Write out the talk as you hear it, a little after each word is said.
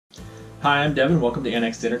Hi, I'm Devin. Welcome to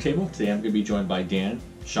Annexed Dinner Table. Today I'm going to be joined by Dan,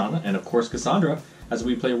 Shana, and of course Cassandra as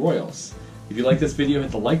we play Royals. If you like this video,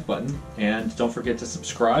 hit the like button, and don't forget to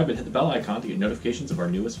subscribe and hit the bell icon to get notifications of our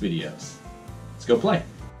newest videos. Let's go play.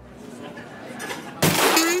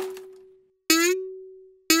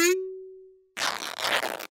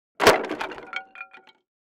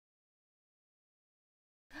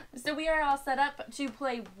 So we are all set up to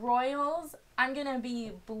play Royals. I'm going to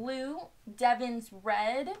be blue, Devin's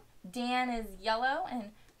red, Dan is yellow,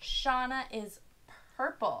 and Shana is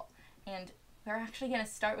purple. And we're actually going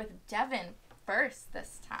to start with Devin first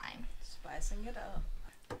this time. Spicing it up.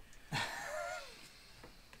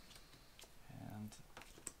 And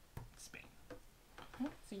Spain.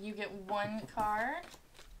 So you get one card.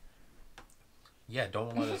 Yeah,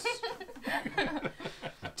 don't let us...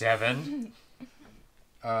 Devin.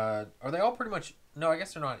 Are they all pretty much... No, I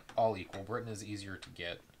guess they're not all equal. Britain is easier to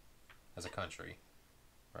get as a country,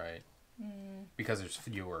 right? Because there's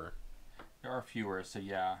fewer. There are fewer, so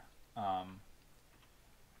yeah.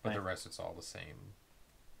 But the rest, it's all the same.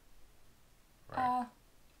 Right?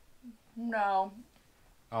 No.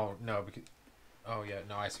 Oh, no, because... Oh, yeah,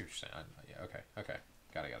 no, I see what you're saying. Yeah, okay.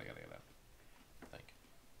 Got it. I think.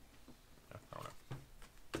 No, I don't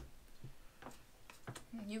know.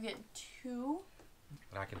 You get two.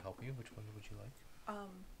 And I can help you. Which one would you like?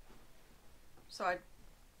 So I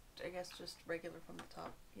guess just regular from the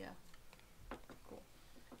top. Yeah. Cool.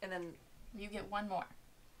 And then You get one more.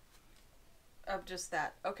 of just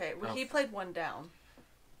that. Okay. Well, Oh. he played one down.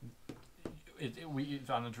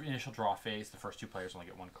 On the initial draw phase, the first two players only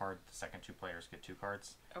get one card. The second two players get two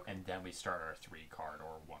cards. Okay. And then we start our 3-card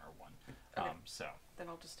or 1-or-1. Okay. So Then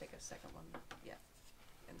I'll just take a second one. Yeah.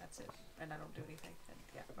 And that's it. And I don't do anything. And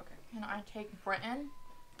yeah. Okay. And I take Britain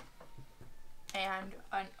and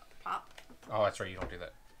a pop. Oh, that's right. You don't do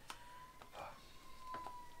that.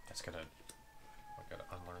 That's gonna... I gotta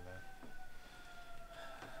unlearn that.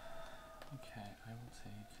 okay, I will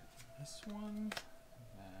take this one. And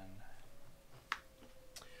then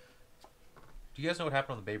Do you guys know what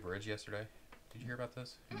happened on the Bay Bridge yesterday? Did you hear about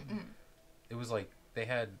this? It was like they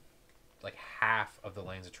had like half of the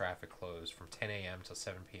lanes of traffic closed from 10 a.m. till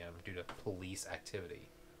 7 p.m. due to police activity.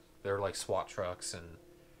 There were like SWAT trucks and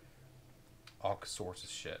all sorts of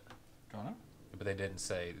shit. going up. But they didn't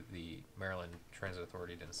say, the Maryland Transit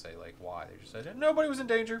Authority didn't say like why. They just said nobody was in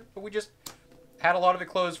danger, but we just had a lot of it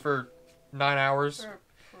closed for 9 hours. Is there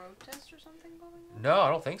a protest or something going on? No, I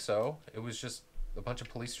don't think so. It was just a bunch of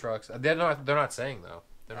police trucks. They're not saying though.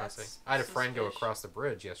 They're not saying. That's I had a friend go suspicious. across the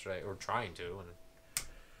bridge yesterday, or trying to, and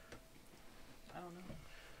I don't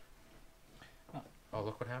know. oh,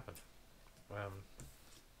 look what happened.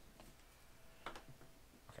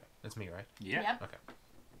 Okay, it's me, right? Yeah. Yep. Okay.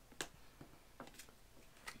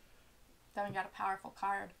 Devin got a powerful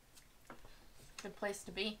card. Good place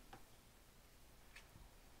to be.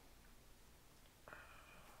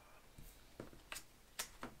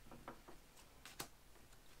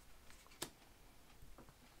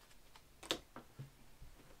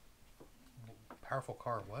 Powerful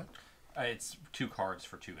card. What? It's 2 cards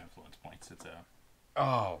for 2 influence points. It's a...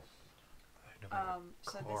 Oh.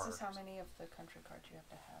 So this is how many of the country cards you have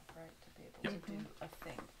to have, right, to be able to do a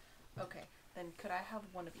thing. Okay. Then could I have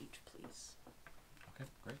one of each, please? Okay,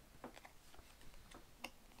 great.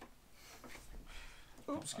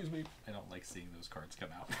 Oh, excuse me. I don't like seeing those cards come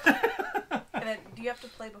out. And then do you have to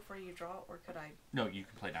play before you draw, or could I No, you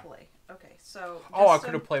can play now. play? Okay. So. Oh, I just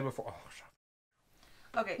could to- have played before. Oh, shut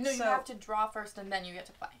up. Okay. No, so you have to draw first and then you get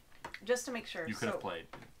to play. just to make sure. You could have played.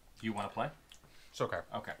 Do you want to play? It's okay.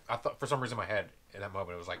 Okay. I thought for some reason in my head in that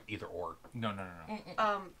moment it was like either or. No.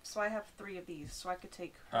 So I have 3 of these, so I could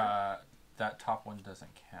take her. That top one doesn't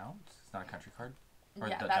count. It's not a country card. Or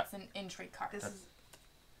Yeah, that's an entry card. This is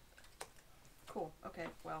cool. Okay,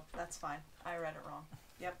 well, that's fine. I read it wrong.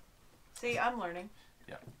 Yep. See, I'm learning.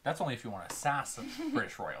 Yeah. That's only if you want to assassin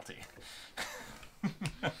British royalty.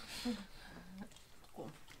 Cool.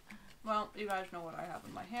 Well, you guys know what I have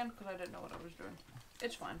in my hand because I didn't know what I was doing.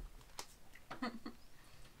 It's fine.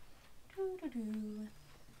 Doo-doo-doo.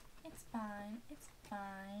 It's fine. It's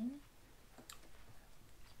fine.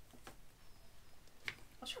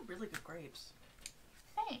 Those are really good grapes.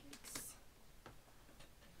 Thanks.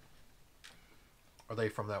 Are they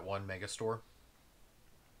from that one mega store?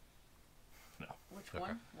 No. Which Okay.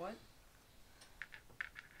 one? What?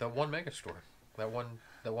 That one mega store. That one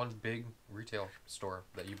big retail store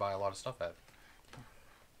that you buy a lot of stuff at.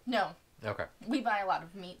 No, Okay. we buy a lot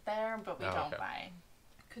of meat there, but we Oh, don't okay. buy.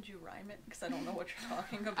 Could you rhyme it? Because I don't know what you're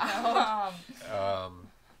talking about.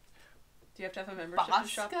 Do you have to have a membership to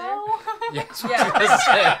shop there? Bosco? Yes.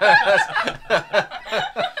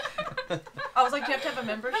 Yeah. you have to have a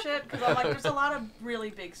membership? Because I'm like, there's a lot of really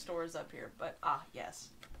big stores up here, but yes.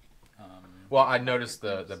 Well, I noticed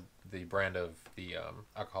the brand of the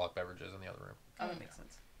alcoholic beverages in the other room. Oh, that makes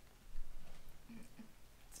sense.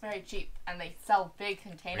 It's very cheap, and they sell big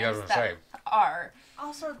containers Yeah, that are.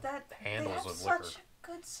 Also, that handles they have of such liquor. a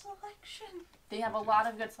good selection. They have a lot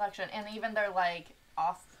of good selection, and even their like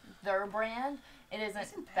off their brand, it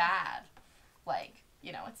isn't bad. Like,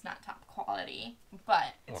 you know, it's not top quality,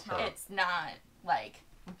 but it's not like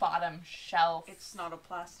bottom shelf. It's not a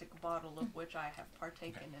plastic bottle of which I have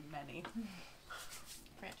partaken in many.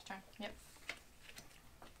 Branch turn. Yep.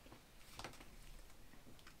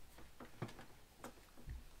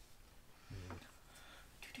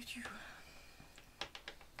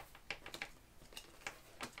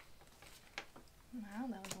 Wow,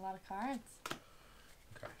 that was a lot of cards.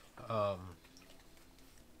 Okay.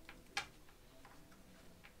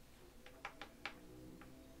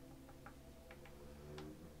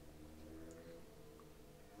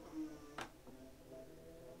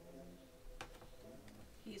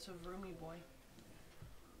 He's a roomy boy.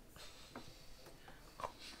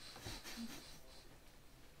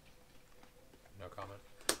 No comment.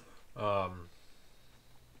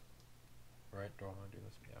 Right? Do I want to do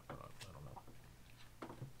this? Yeah, I don't know.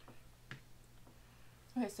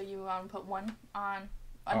 Okay, so you put one on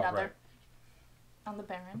another, right. on the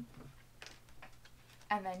Baron,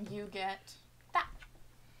 and then you get that.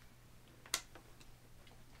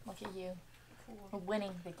 Look at you,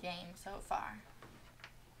 winning the game so far.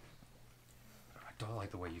 I don't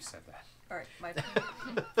like the way you said that. All right, my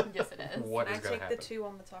Yes, it is. What Can is I going take to happen? the 2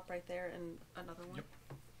 on the top right there and another one? Yep.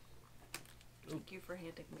 Thank you for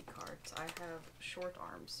handing me cards. I have short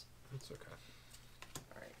arms. It's okay.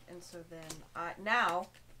 All right, and so then now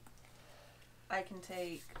I can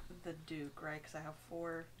take the Duke, right? Because I have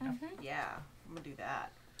 4. Mm-hmm. Yeah, I'm gonna do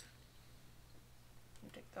that.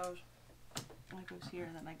 You take those. That goes here,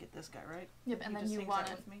 and then I get this guy, right? Yep, and He then just you hangs want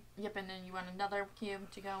out with me? Yep, and then you want another cube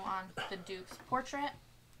to go on the Duke's portrait.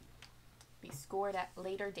 Be scored at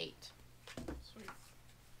later date. Sweet.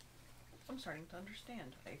 I'm starting to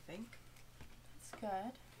understand, I think. That's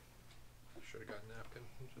good. Should have got a napkin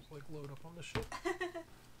and just like load up on the shit.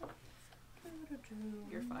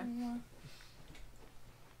 You're fine.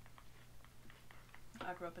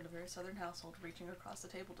 I grew up in a very southern household. Reaching across the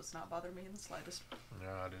table does not bother me in the slightest. No,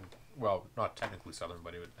 I didn't. Well, not technically southern,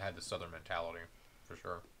 but it had the southern mentality for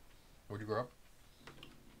sure. Where'd you grow up?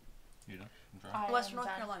 You know? Western North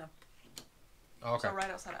Carolina. Oh, okay. So right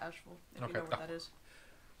outside of Asheville, if you know where that is.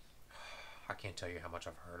 I can't tell you how much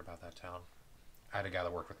I've heard about that town. I had a guy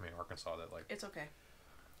that worked with me in Arkansas that like It's okay.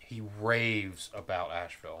 he raves about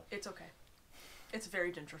Asheville. It's okay. It's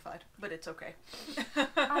very gentrified, but it's okay.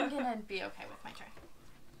 I'm gonna be okay with my turn.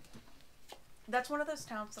 That's one of those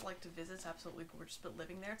towns that like to visit. It's absolutely gorgeous, but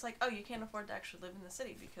living there, it's like, oh, you can't afford to actually live in the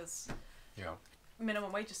city because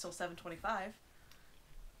minimum wage is still $7.25,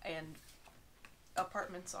 and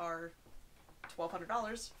apartments are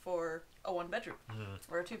 $1,200 for a 1-bedroom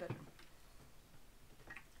or a 2-bedroom.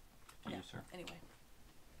 To you, sir. Anyway.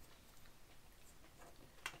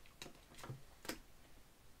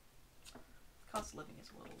 Cost of living is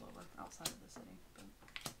a little lower outside of the city. But...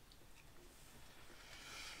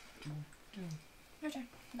 Your turn.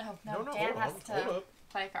 No, No, Dan has hold to up.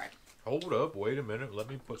 play a card. Hold up, wait a minute. Let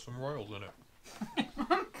me put some royals in it.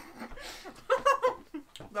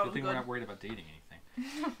 Good thing we're not worried about dating anything.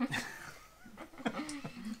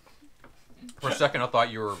 For a second, I thought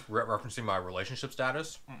you were referencing my relationship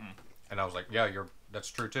status, and I was like, "Yeah, that's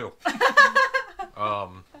true too." There's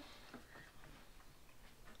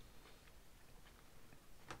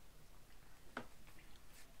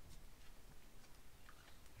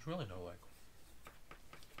really no like.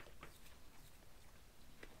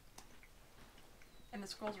 And the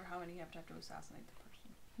scrolls are how many you have to assassinate the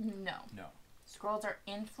person. No. No. Scrolls are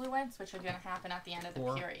influence, which are going to happen at the end of the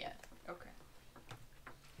 4. period. Okay.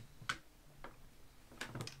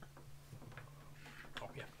 Oh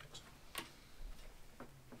yeah. Thanks.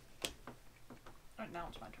 Alright, now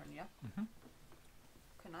it's my turn, yeah? Mm-hmm.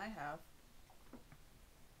 Can I have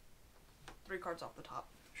 3 cards off the top?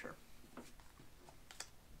 Sure.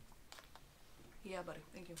 Yeah, buddy.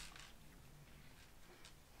 Thank you.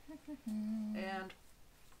 And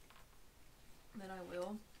then I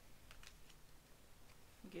will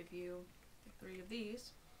give you 3 of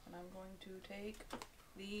these, and I'm going to take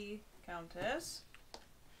the Countess.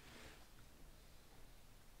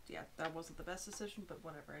 Yeah, that wasn't the best decision, but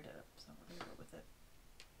whatever, I did it, so we're gonna go with it.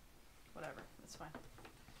 Whatever, it's fine.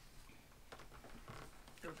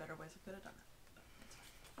 There were better ways I could have done it. It's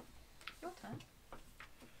fine. Your turn.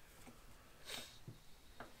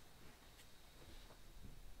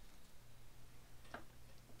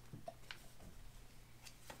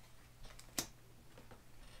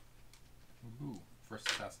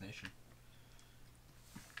 assassination.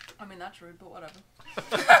 I mean, that's rude, but whatever.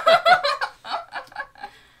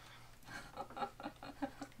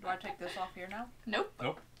 Do I take this off here now? Nope.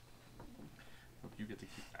 Nope. You get to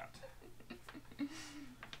keep that.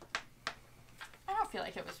 I don't feel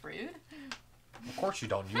like it was rude. Of course you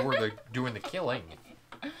don't. You were doing the killing.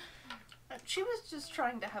 She was just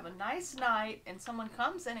trying to have a nice night, and someone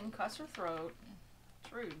comes in and cuts her throat.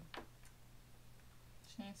 It's rude.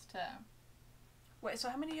 She needs to... Wait, so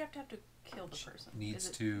how many do you have to kill the person? Needs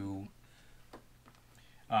to...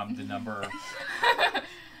 The number...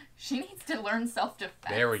 She needs to learn self-defense.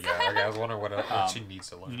 There we go. Okay, I was wondering what she needs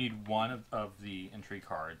to learn. You need one of the entry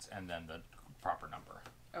cards and then the proper number.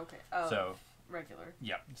 Okay. Oh, So... regular.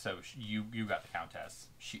 Yep. So you got the countess.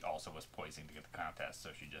 She also was poising to get the countess, so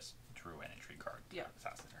she just drew an entry card to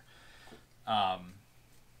assassinate her.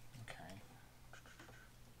 Okay.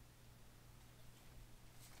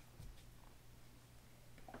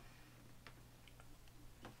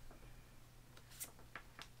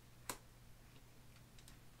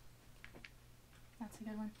 That's a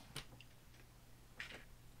good one.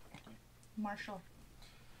 Marshall.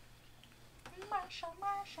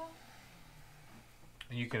 Marshall.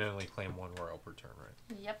 And you can only claim one royal per turn,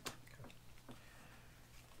 right? Yep.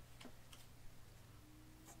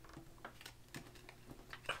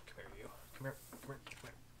 Come here, you. Come here. Come here. Come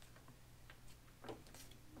here.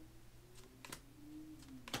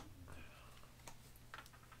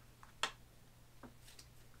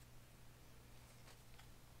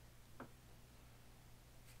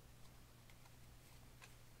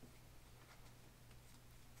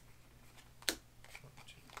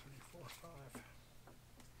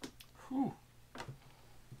 Whew.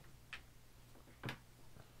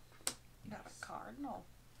 Got a cardinal.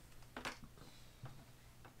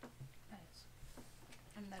 Nice.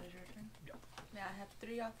 And that is your turn? Yep. Now I have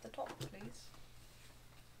 3 off the top, please.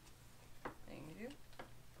 Thank you.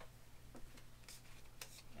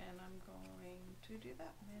 And I'm going to do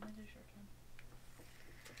that. And it is your turn.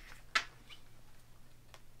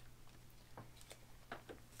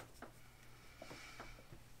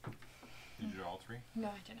 Did you draw all 3? No,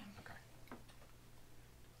 I didn't. Okay.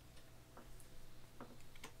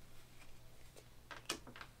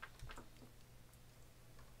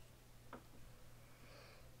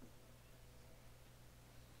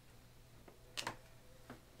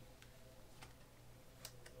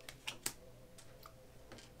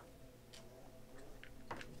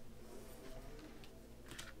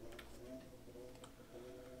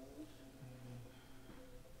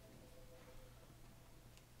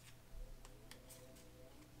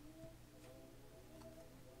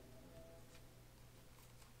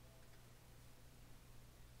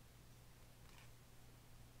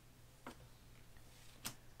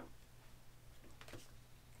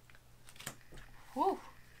 Whew.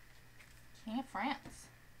 King of France.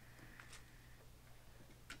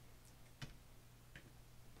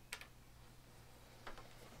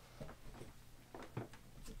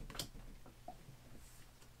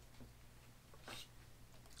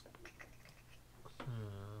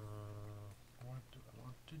 What do I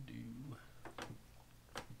want to do?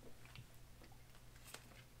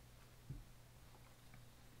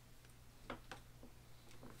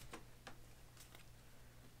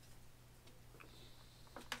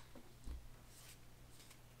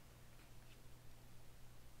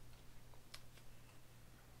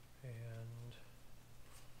 And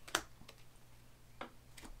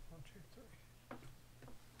 1, 2, 3.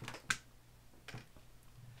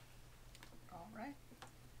 Alright.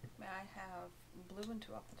 May I have blue and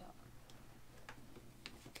 2 off the top?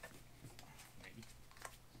 Maybe.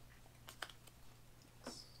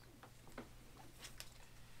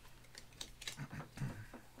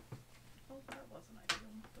 Oh, that wasn't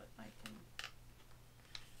ideal, but I can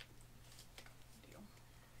deal.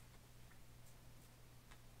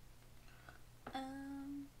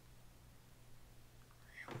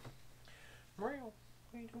 Real.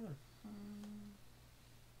 What are you doing?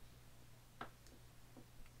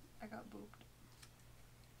 I got booped.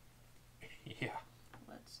 Yeah.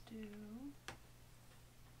 Let's do...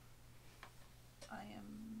 I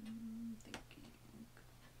am thinking...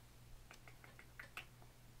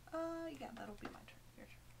 yeah, that'll be my turn. Your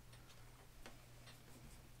turn.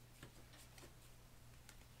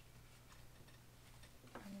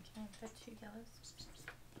 Can I put 2 yellows?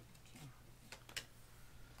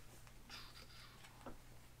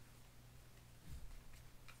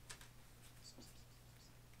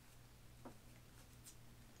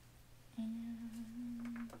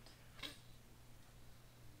 And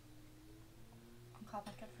I'll call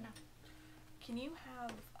that good for now. Can you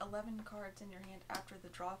have 11 cards in your hand after the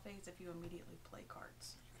draw phase if you immediately play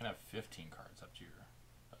cards? You can have 15 cards up to your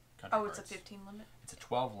country Oh, cards. it's a 15 limit? It's a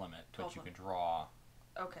 12 limit, 12 but you limit. can draw.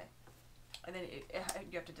 Okay. And then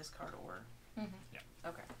you have to discard or... Yeah.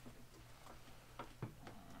 Okay.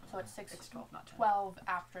 So it's 6. It's 12, not 10. 12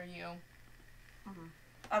 after you.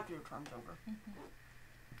 After your turn's over.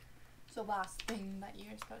 It's the last thing that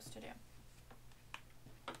you're supposed to do.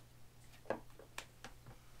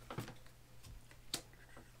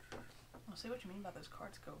 I'll see what you mean by those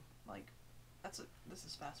cards go. Like, this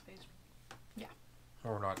is fast paced. Yeah.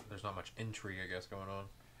 Or not. There's not much intrigue, I guess, going on.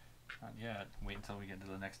 Not yet. Wait until we get into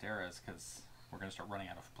the next eras, because we're going to start running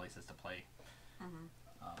out of places to play.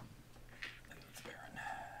 It's Baron.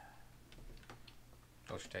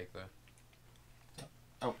 Don't you take the...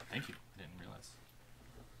 Oh, thank you. I didn't realize.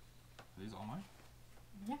 Are these all mine?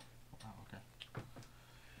 Yeah. Oh, okay.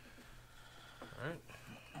 Alright.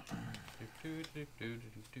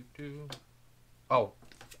 Oh.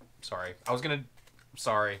 Sorry. I was gonna...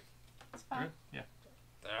 Sorry. It's fine. Good? Yeah.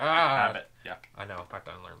 Ah! Habit. Yeah. I know. I have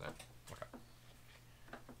to unlearn that. Okay.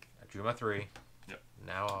 I drew my 3. Yep.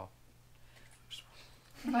 Now I'll...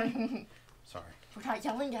 We're Sorry. not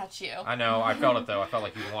yelling at you. I know. I felt it, though. I felt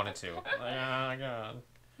like you wanted to. Oh, my God.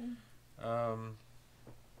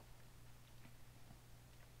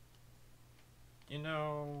 You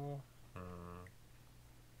know...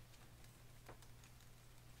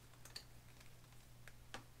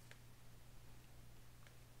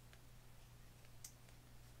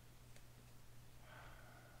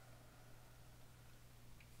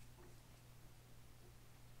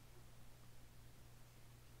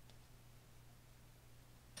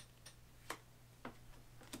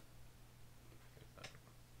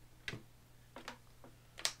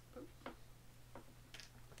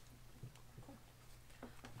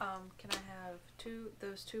 Can I have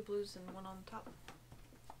those 2 blues and 1 on top?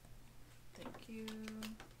 Thank you.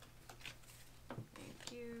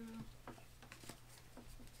 Thank you.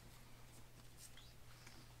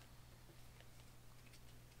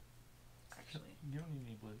 Actually, You don't need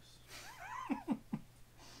any blues.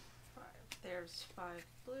 5. There's 5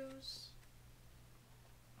 blues.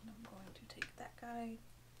 And I'm going to take that guy.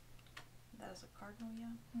 That is a cardinal,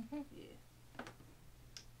 yeah? Yeah.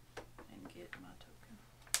 And get my token.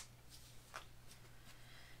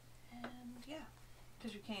 And yeah.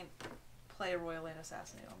 Because you can't play a royal and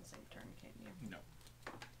assassinate on the same turn, can you? No.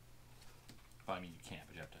 Well, I mean, you can,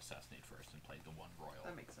 but you have to assassinate first and play the one royal.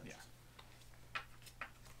 That makes sense. Yeah.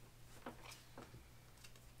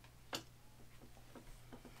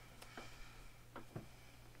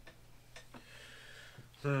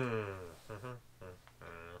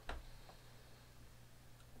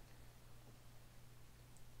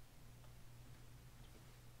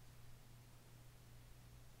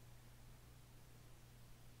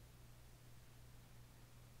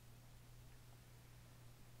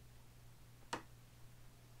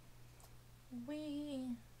 We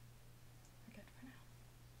are good for now.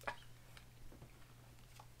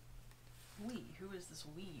 We? Who is this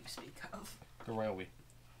we you speak of? The royal we.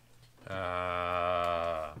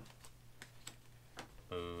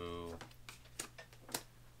 Boo.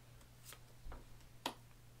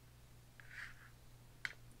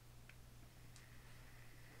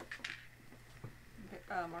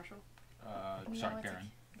 Marshall? No, Sorry, it's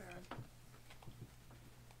Baron. Baron.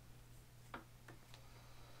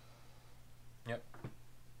 Yep.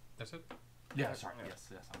 That's it? Yeah, sorry. Yeah.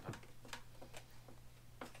 Yes, I'm done.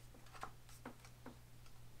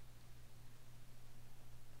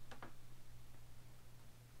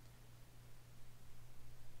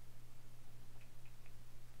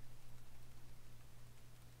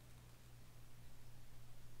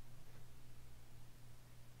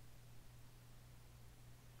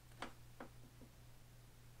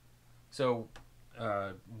 So,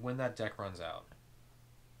 when that deck runs out,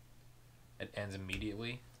 it ends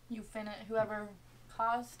immediately? You finish. Whoever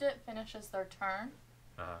caused it finishes their turn.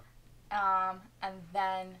 Uh-huh. And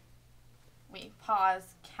then we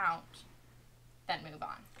pause, count, then move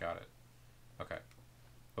on. Got it. Okay.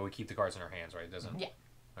 But we keep the cards in our hands, right? It doesn't? Yeah.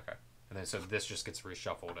 Okay. And then so this just gets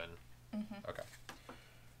reshuffled and... Mm-hmm. Okay.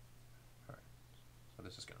 Alright. So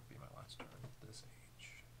this is going to be my last turn at this age.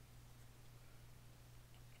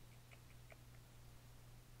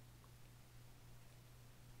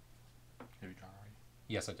 Have you drawn already?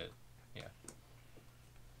 Yes, I did. Yeah.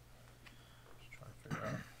 Just trying to figure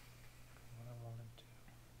out what I want to do.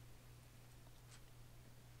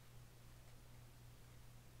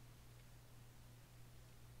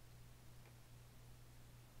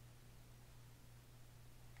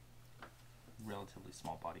 Relatively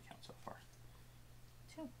small body count so far.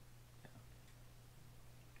 2.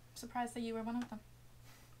 Surprised that you were one of them.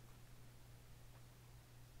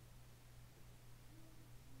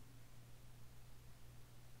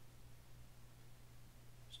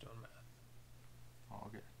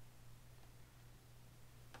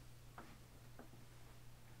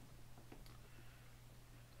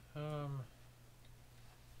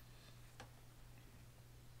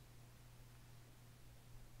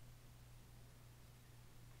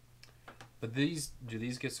 But do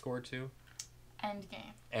these get scored too? End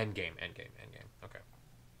game. End game. Okay.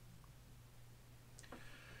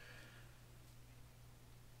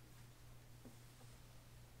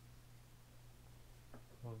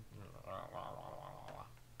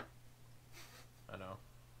 I know.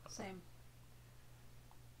 Same.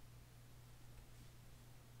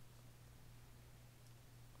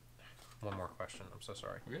 One more question. I'm so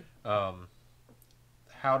sorry. Okay.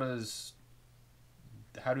 How do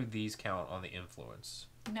these count on the influence?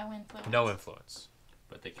 No influence. No influence.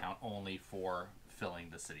 But they count only for filling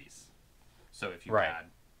the cities. So if you Right.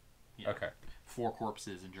 had Okay. 4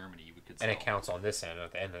 corpses in Germany, you could And it counts on this end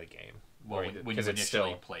at the end of the game. Well, Right, when you 'cause it's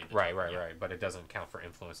initially still, played the right, game, yeah. right. But it doesn't count for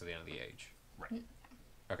influence at the end of the age. Right.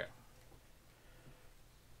 Okay.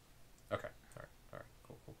 Okay. All right.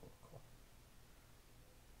 Cool.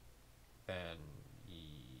 Then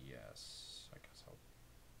yes, I guess I'll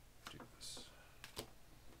do this.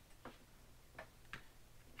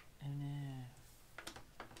 And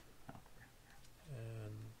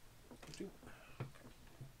And do.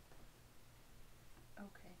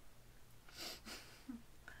 Okay.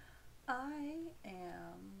 I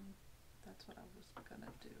am. That's what I was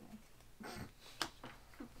gonna do.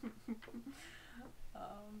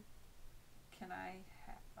 Can I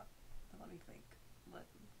have? Let me think.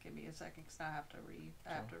 Give me a second, because I have to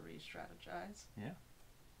re-strategize. yeah.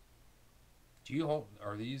 Do you hold?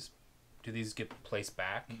 Do these get placed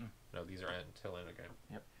back? Mm-mm. No, these are until end of game.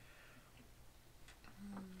 Yep.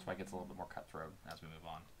 That's why it gets a little bit more cutthroat as we move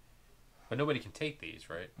on. But nobody can take these,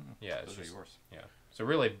 right? Mm-mm. Yeah, it's Those are just yours. yeah. So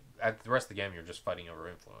really, at the rest of the game, you're just fighting over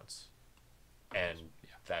influence, and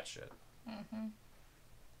that shit. Mm-hmm.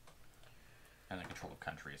 And then control of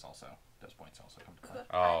country is also, those points also come to play.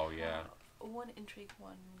 Oh yeah. One intrigue,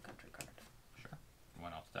 one country card. Sure. You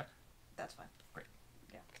want off the deck? That's fine. Great.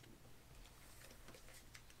 Yeah.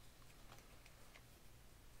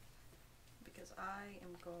 Because I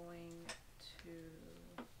am going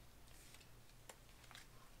to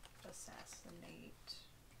assassinate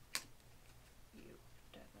you,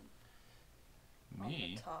 Devin. Me?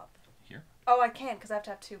 On the top. Here? Oh, I can, because I have to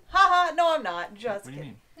have 2. Haha, no I'm not. Just What do you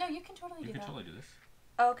kidding. mean? No, you can totally You do can that. totally do this.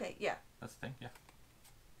 Okay, yeah. That's the thing, yeah.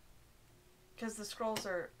 Because the scrolls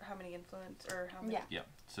are how many influence, or how many? Yeah. Yeah.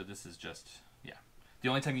 So this is just, yeah. The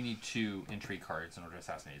only time you need 2 intrigue cards in order to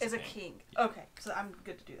assassinate Is a a king. king. Yeah. Okay, so I'm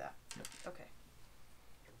good to do that. Yep. Okay.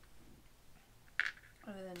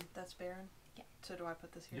 And then that's Baron? Yeah. So do I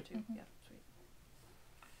put this here Yep. too? Mhm. Yeah, sweet.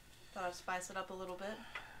 Thought I'd spice it up a little bit.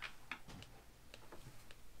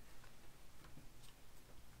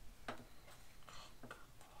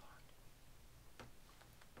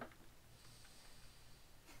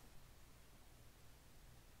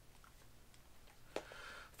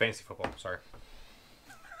 Fantasy football. Sorry.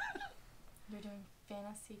 You're doing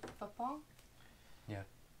fantasy football? Yeah.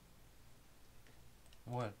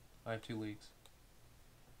 What? I have 2 leagues.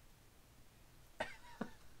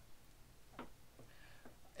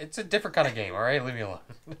 It's a different kind of game, alright? Leave me alone.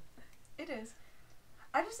 It is.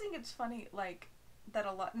 I just think it's funny, like, that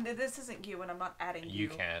a lot... This isn't you, and I'm not adding you. You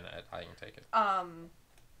can. I can take it.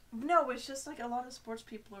 No, it's just, like, a lot of sports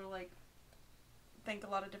people are, like, think a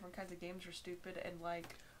lot of different kinds of games are stupid, and,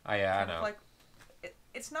 like... Oh, yeah, I kind of know. like,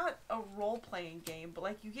 it's not a role-playing game, but,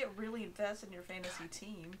 like, you get really invested in your fantasy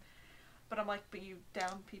team. But I'm like, but you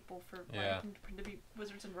down people for wanting to be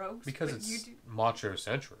wizards and rogues? Because but it's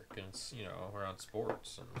macho-centric, and it's, around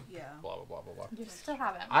sports, and Yeah. blah, blah, blah, blah, blah. You still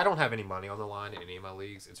haven't. I don't have any money on the line in any of my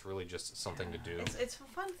leagues. It's really just something to do. It's a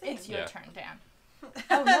fun thing. It's your Yeah. turn, Dan.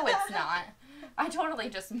 Oh, no, it's not. I totally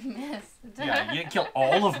just missed. Yeah, you didn't kill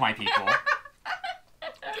all of my people.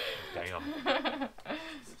 Damn.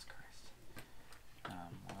 Jesus Christ. Well,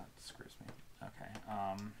 that screws me. Okay.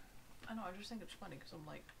 I know, I just think it's funny because I'm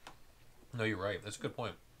like, No, you're right. That's a good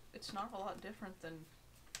point. it's not a lot different than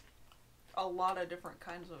a lot of different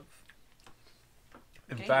kinds of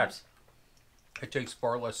In games. fact, it takes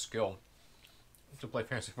far less skill to play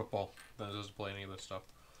fantasy football than it does to play any of this stuff.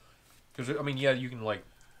 Because, I mean, yeah, you can, like,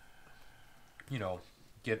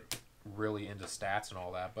 get really into stats and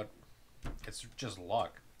all that, but it's just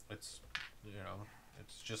luck. It's,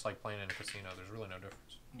 it's just like playing in a casino. There's really no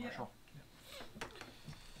difference. Yeah. Marshall. Yeah.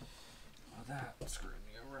 Well, that screwed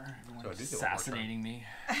me over. Everyone's So I did get one more assassinating me.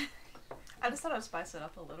 I just thought I'd spice it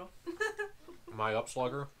up a little. My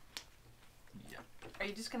upslugger? Yeah. Are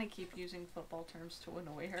you just going to keep using football terms to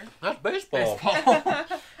annoy her? That's baseball.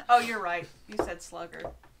 Oh, you're right. You said slugger.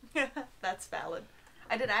 That's valid.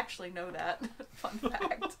 I did actually know that. Fun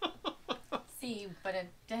fact. See, but it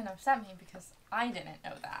didn't upset me because I didn't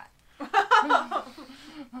know that.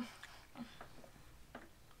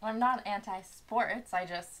 I'm not anti-sports, I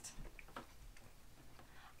just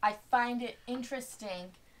I find it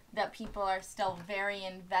interesting that people are still very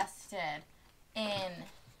invested in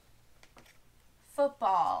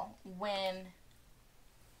football when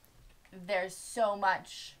there's so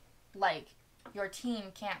much, like, your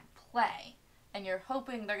team can't play, and you're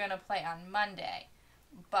hoping they're going to play on Monday,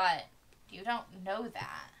 but you don't know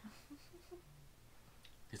that.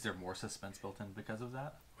 Is there more suspense built in because of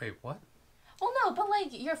that? Wait, what? Well, no, but, like,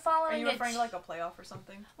 you're following Are you referring to, like, a playoff or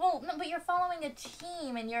something? Well, no, but you're following a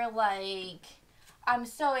team, and you're like, I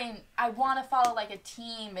want to follow, like, a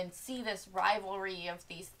team and see this rivalry of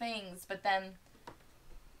these things, but then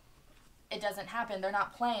it doesn't happen. They're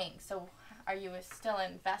not playing, so are you still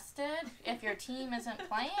invested if your team isn't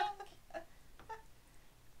playing?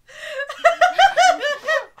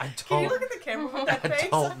 Can you look at the camera with that face? I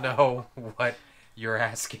don't know what you're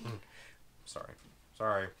asking. Sorry. It's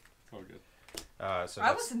all good. So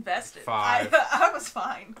I was invested. 5. I was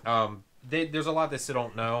fine. There's a lot they still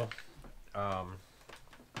don't know.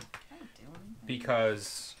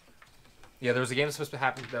 Because there was a game that was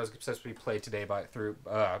supposed to be played today through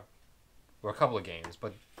a couple of games,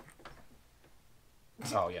 but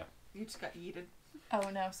oh yeah. You just got yeeted. Oh,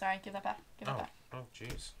 no, sorry. Give that back. Give it back. Oh,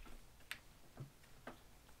 jeez.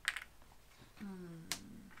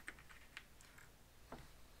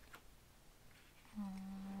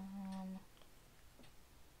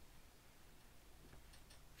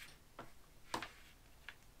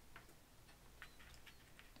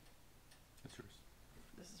 That's yours.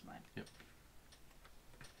 This is mine. Yep.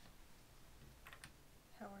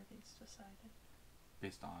 How are these decided?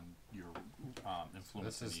 Based on your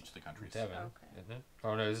influence in each of the countries. Devin, isn't it?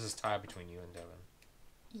 Oh no, this is tied between you and Devin.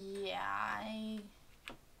 Yeah, I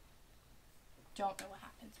don't know what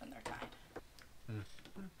happens when they're tied.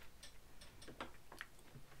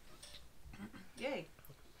 Yay.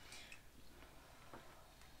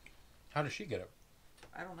 How does she get it?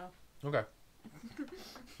 I don't know. Okay.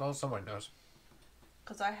 Well, someone knows.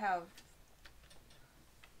 Because I have...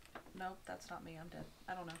 Nope, that's not me. I'm dead.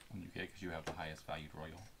 I don't know. In the UK, because you have the highest valued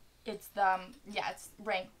royal. It's it's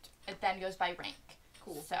ranked. It then goes by rank.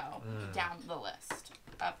 Cool. So down the list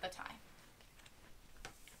of the tie.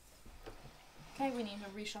 Okay, we need to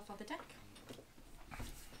reshuffle the deck.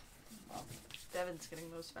 Well, Devin's getting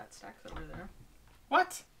those fat stacks over there.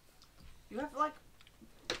 What? You have like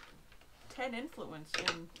 10 influence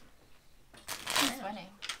in. Who's winning?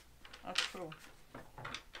 That's cool.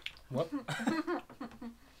 What?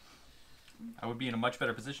 I would be in a much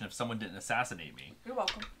better position if someone didn't assassinate me. You're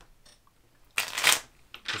welcome.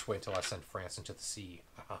 Just wait till I send France into the sea.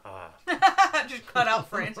 Just cut out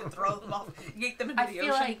France and throw them off. Yeet them into I the feel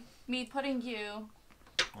ocean. like me putting you.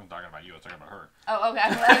 I'm talking about you. I was talking about her. Oh, okay.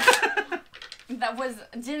 I'm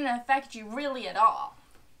like, didn't affect you really at all.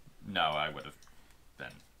 No, I would have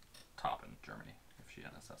been top in Germany if she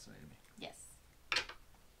hadn't assassinated me. Yes.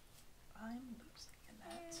 I'm losing, and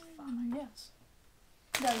that's fine. Yes.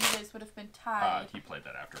 No, you guys would have been tied. He played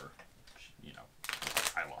that after,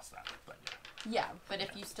 I lost that, but yeah. Yeah, but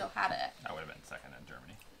if you still had it. I would have been second in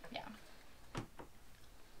Germany. Yeah.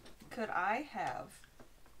 Could I have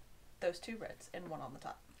those 2 reds and 1 on the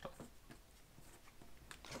top?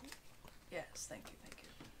 Yes, thank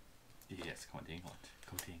you. Yes, go to England.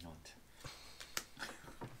 Go to England.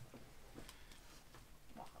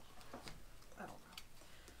 I don't know.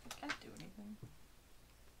 Can't do anything.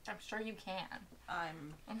 I'm sure you can.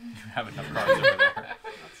 You have enough cards over there.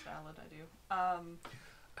 That's valid, I do.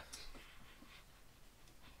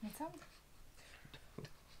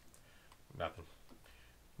 Nothing.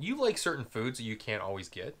 You like certain foods that you can't always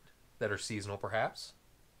get that are seasonal, perhaps.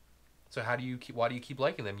 So why do you keep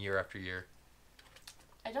liking them year after year?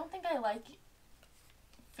 I don't think I like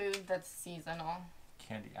food that's seasonal.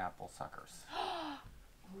 Candy apple suckers.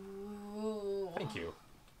 Ooh. Thank you.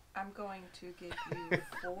 I'm going to give you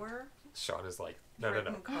 4 Sean is like, no.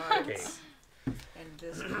 written cards and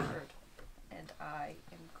this card, and I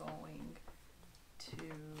am going to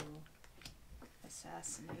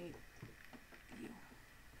assassinate you.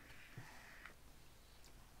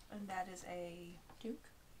 And that is a Duke.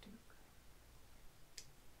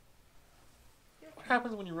 What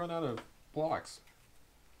happens when you run out of blocks?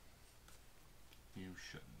 You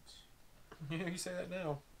shouldn't. Yeah, you say that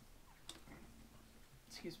now.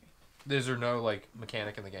 Excuse me. Is there no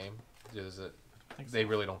mechanic in the game? Is it? They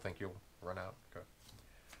really don't think you'll run out. Okay.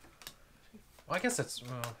 Well, I guess that's 5,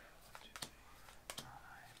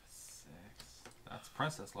 6. That's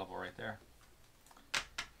princess level right there.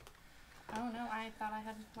 Oh no, I thought I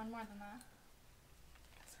had 1 more than that.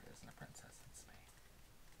 Guess there isn't a princess in Spain.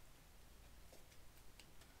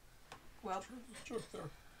 Well,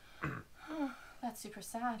 That's super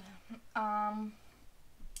sad.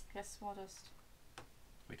 guess we'll just...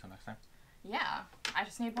 Wait till next time? Yeah. I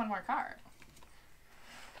just need one more card.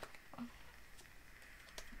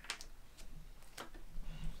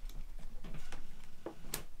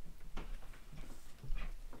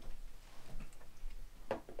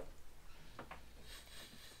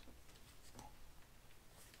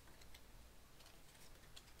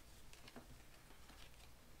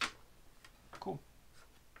 Cool.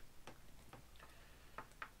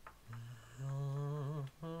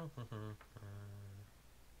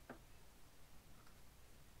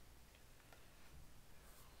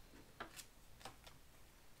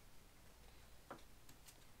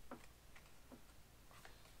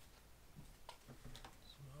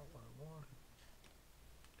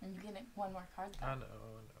 And you get one more card though. I know.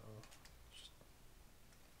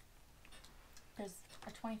 There's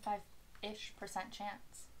a 25-ish%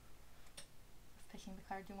 chance of picking the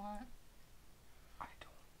card you want. I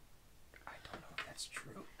don't know if that's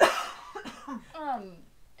true.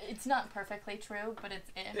 It's not perfectly true, but it's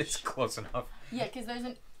ish. It's close enough. Yeah, because there's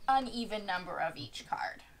an uneven number of each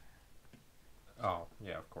card. Oh,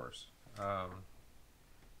 yeah, of course. Yoink,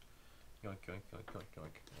 yoink, yoink, yoink,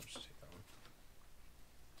 yoink. I'll just take that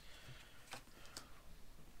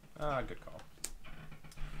one. Good call.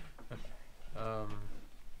 Okay.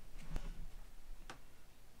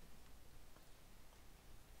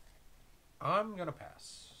 I'm gonna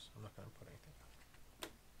pass. I'm not gonna put anything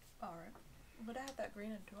up. Alright. Would I have that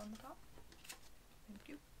green and 2 on the top? Thank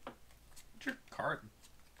you. What's your card,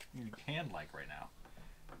 your hand like right now,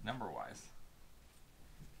 number-wise?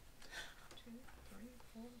 2, 3,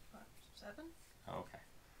 4, 5, 7? Oh, okay.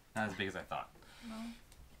 Not as big as I thought. No.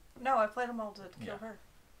 No, I played them all to kill her.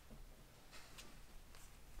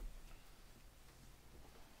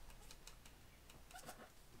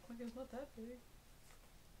 Like, it's not that big.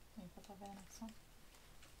 Can you put that there next one?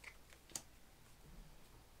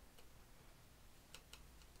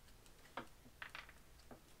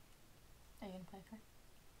 Are you gonna play her?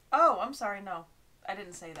 Oh, I'm sorry, no. I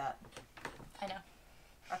didn't say that. I know.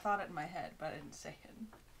 I thought it in my head, but I didn't say it.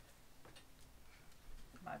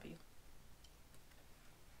 Might be.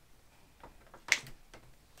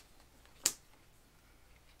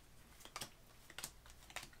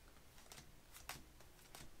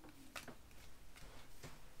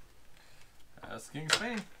 King of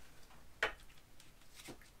Spain.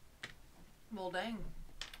 Well, dang.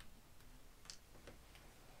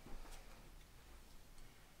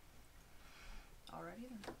 Alrighty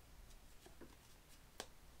then.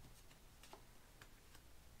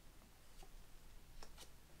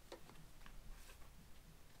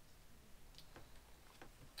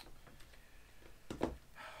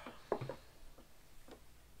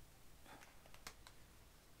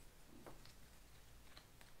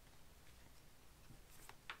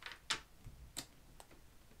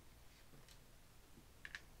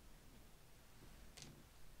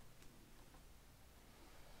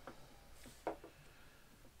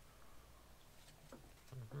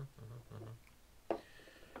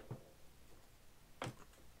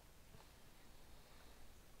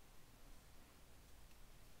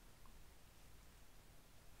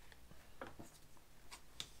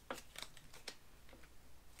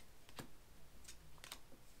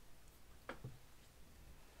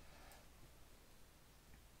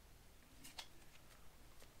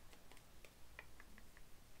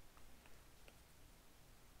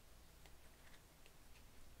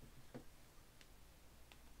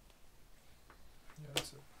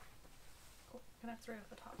 That's it. Cool. Can I have 3 off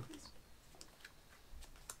the top, please?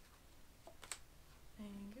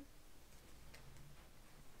 Thank you.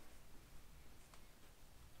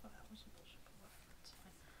 Oh, that was a bullshit, but whatever, it's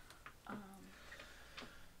fine.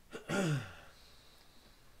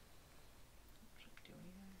 Should I do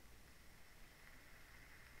anything?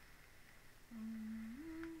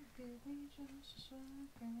 Give me just a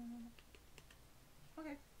second.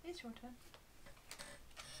 Okay, it's your turn.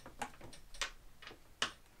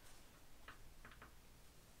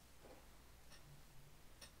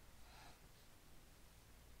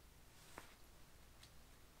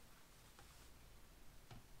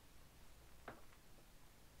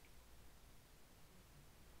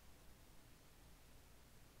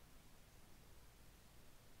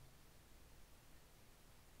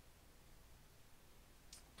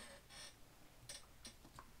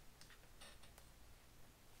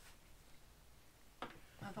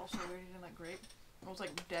 I felt so weird eating that grape. I was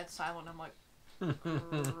like dead silent. I'm like,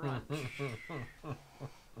 crunch.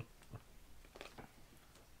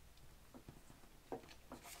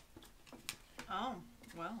 Oh,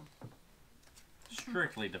 well.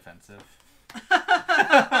 Strictly defensive.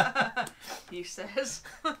 He says.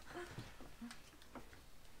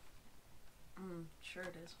 sure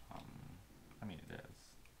it is. I mean, it is.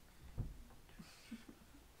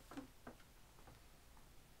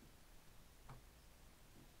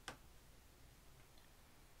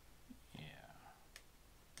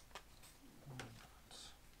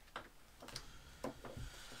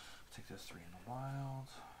 Take those 3 in the wild.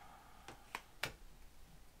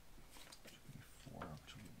 Which will give me 4,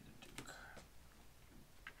 which will give me the Duke.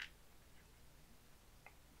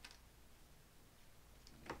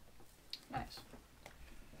 Nice.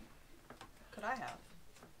 Could I have?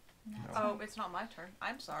 No. Oh, it's not my turn.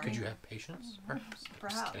 I'm sorry. Could you have patience? Perhaps.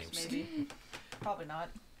 Perhaps, maybe. Probably not.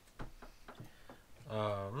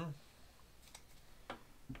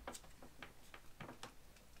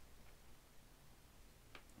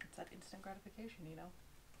 It's that instant gratification, you know.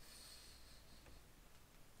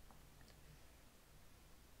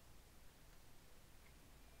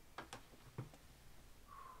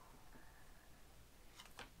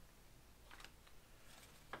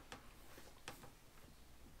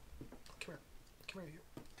 Come here, you.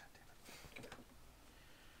 God damn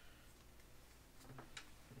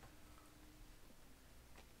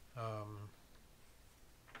it.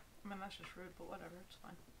 I mean, that's just rude, but whatever, it's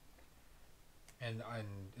fine. And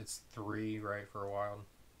it's 3, right, for a while?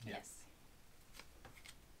 Yes.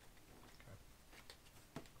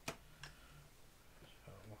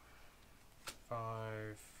 So,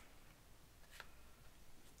 5,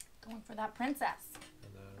 Going for that princess.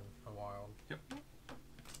 and then a wild. Yep.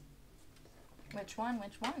 Which one?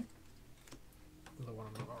 Which one? The one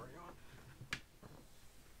I'm already on.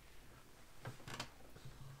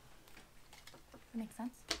 That makes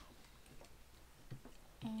sense.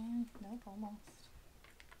 And nope, almost.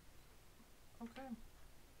 Okay.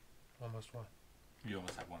 Almost what? You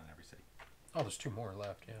almost have 1 in every city. Oh, there's 2 more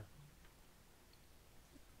left, yeah.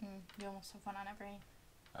 You almost have one on every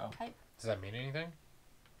Oh. type. Does that mean anything?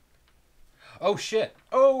 Oh, shit.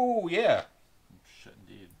 Oh, yeah. Shit,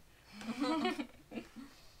 indeed.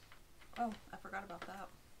 Oh, I forgot about that.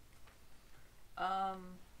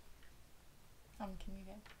 Can you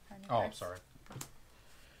get her name Oh, I'm first? sorry.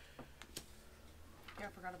 Yeah, I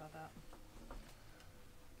forgot about that.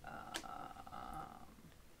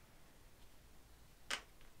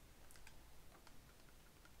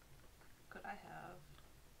 Could I have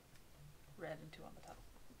red and 2 on the top?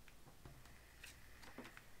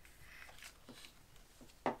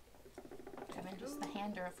 Devin, just the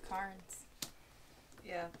hander of cards.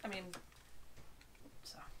 Yeah, I mean,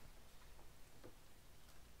 so.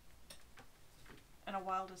 And a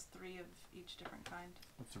wild is 3 of each different kind.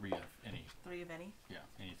 3 of any. 3 of any. Yeah,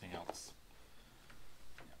 anything else.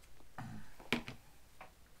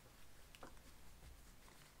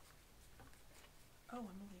 Oh,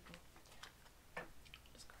 I'm illegal.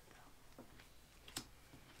 Discard that.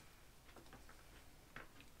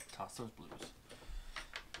 Toss those blues.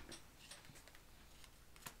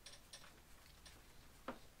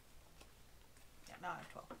 Yeah, now I have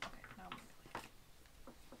 12. Okay, now I'm illegal.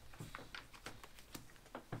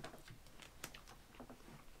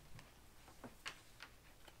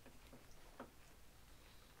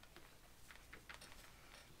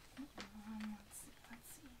 Let's see.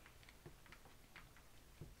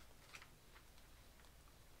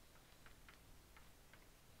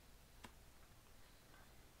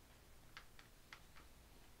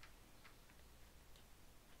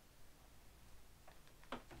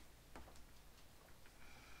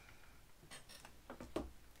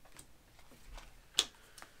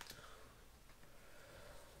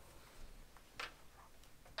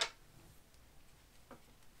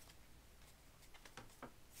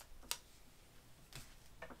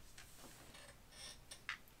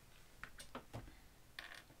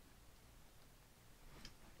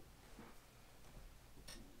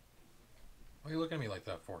 What are you looking at me like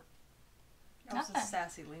that for? That was a Nothing.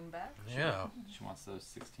 sassy lean back. Yeah. She wants those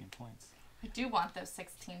 16 points. I do want those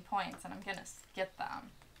 16 points, and I'm gonna get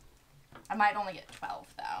them. I might only get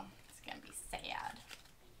 12, though. It's gonna be sad.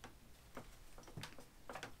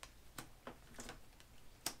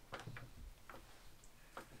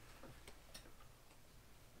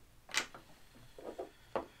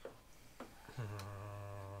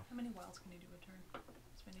 How many wilds can you do a turn?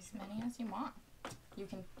 As many As many as you want. You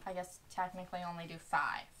can, I guess, technically only do 5.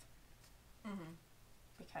 Mm-hmm.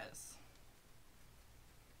 Because...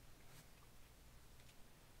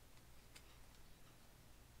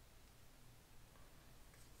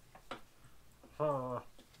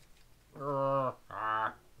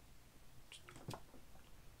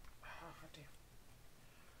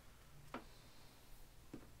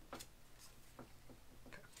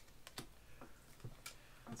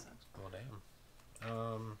 That sucks. Well, damn.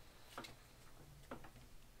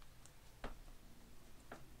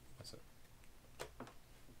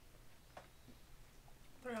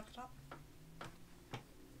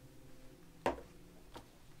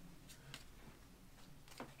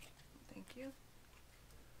 you.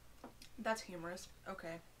 That's humorous.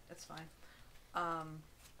 Okay, that's fine. 1,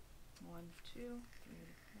 2, 3,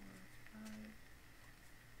 4, 5,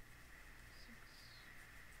 6,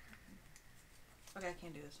 7. Okay, I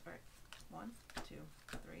can't do this. All right. 1, 2,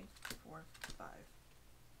 3, 4, 5,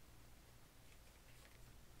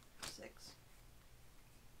 6.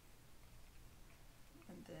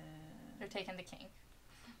 And then You're taking the king.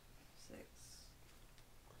 6,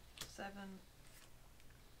 7,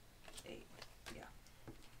 8. Yeah.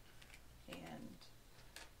 And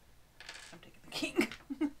I'm taking the king.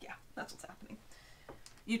 Yeah, that's what's happening.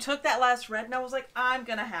 You took that last red and I was like, I'm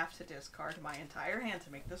gonna have to discard my entire hand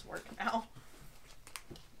to make this work now.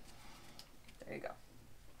 There you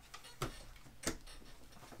go.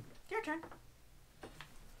 Your turn.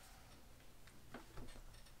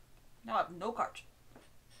 Now I have no cards.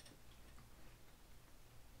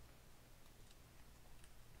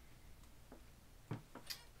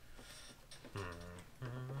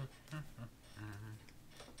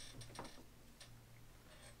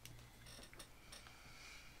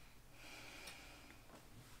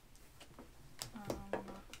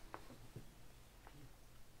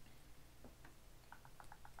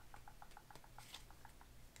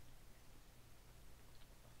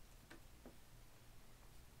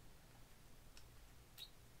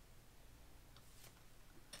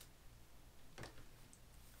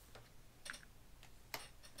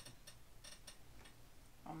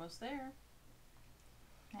 Almost there.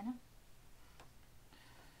 I know.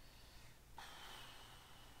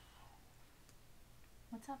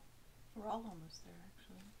 What's up? We're all almost there,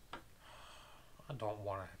 actually. I don't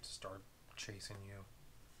want to have to start chasing you.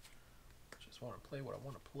 I just want to play what I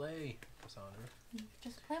want to play, Cassandra. You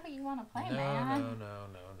just play what you want to play, no, man. No.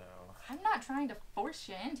 I'm not trying to force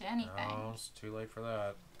you into anything. No, it's too late for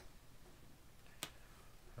that.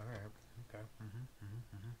 Alright, okay.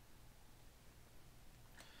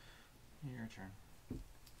 Your turn.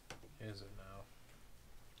 Is it now?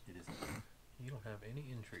 It isn't. You don't have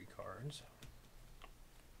any intrigue cards.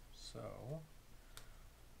 So,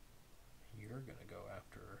 you're going to go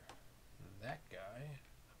after that guy,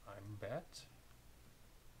 I bet.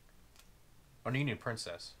 Oh, no, you need a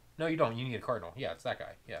princess. No, you don't. You need a cardinal. Yeah, it's that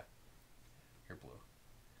guy. Yeah. You're blue.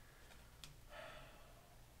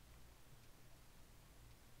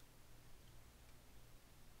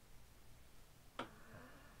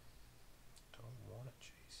 Don't want to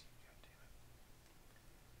chase you, goddammit.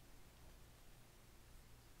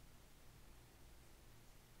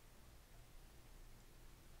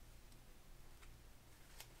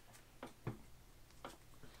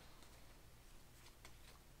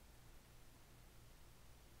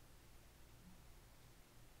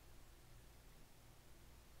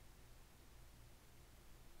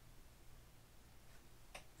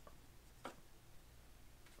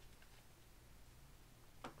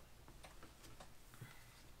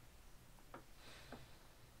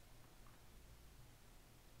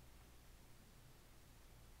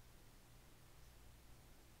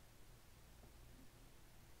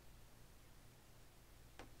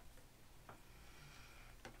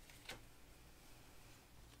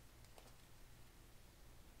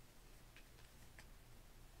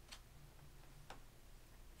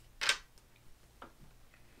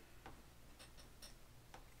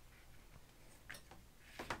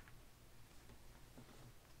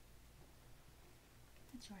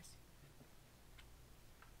 It's yours.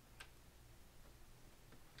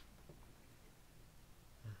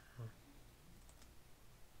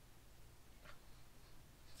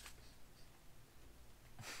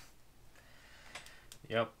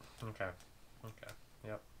 Yep. Okay.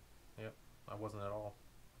 Yep. I wasn't at all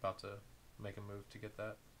about to make a move to get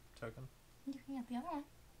that token. You can get the other one.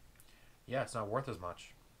 Yeah, it's not worth as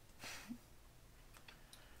much.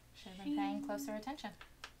 Should have been paying closer attention.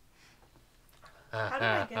 How did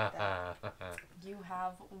I get that? You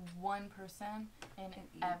have one person in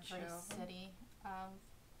each every of them? city of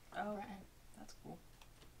Britain. That's cool.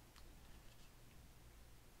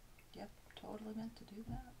 Yep, totally meant to do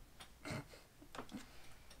that.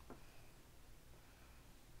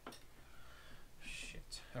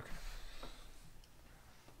 Shit. Okay.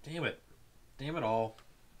 Damn it. Damn it all.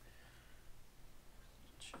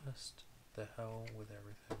 Just the hell with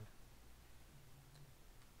everything.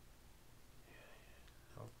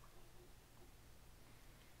 Nope.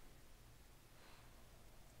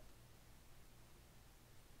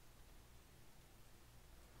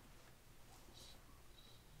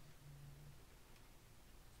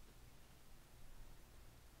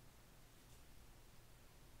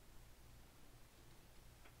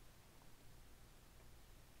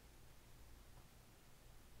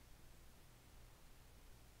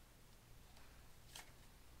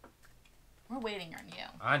 waiting on you.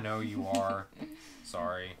 I know you are.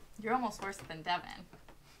 Sorry. You're almost worse than Devin.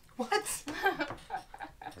 What?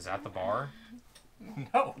 Is that the bar?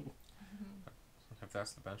 No. If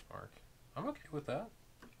that's the benchmark. I'm okay with that.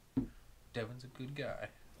 Devin's a good guy.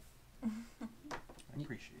 I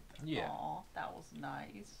appreciate that. Yeah. Aw, that was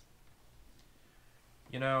nice.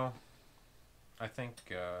 You know, I think,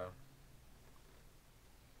 that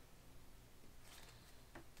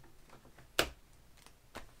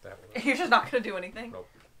was... You're just not going to do anything? Nope.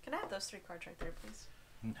 Can I have those 3 cards right there, please?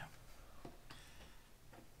 No.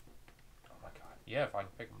 Oh my god. Yeah, if I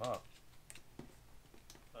can pick them up.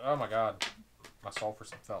 Oh my god. My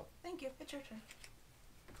sulfurs have felt. Thank you. It's your turn.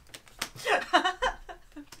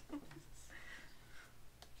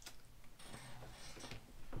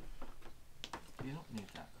 You don't need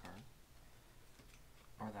that card.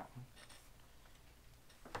 Or that one.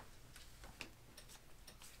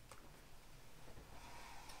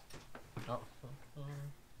 Oh.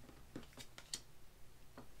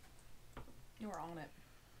 You were on it.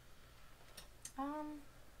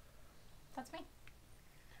 That's me.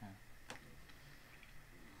 Okay.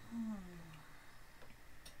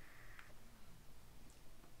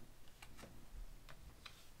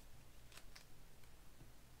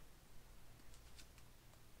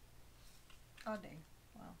 Oh, dang.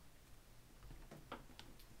 Wow.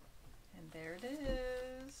 And there it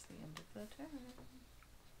is. The end of the turn.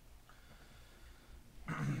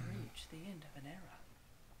 We reach the end of an era.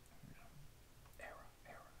 Era.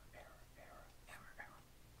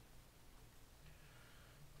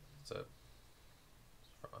 It's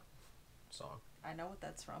from a song. I know what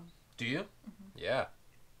that's from. Do you? Mm-hmm. Yeah.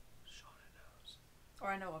 Shana knows. Or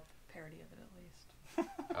I know a parody of it at least.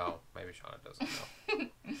 Oh, maybe Shana doesn't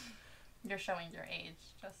know. You're showing your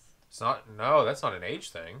age. Just. It's not. No, that's not an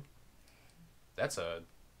age thing. That's a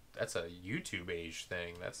YouTube age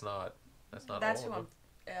thing. That's not. That's not. That's all who of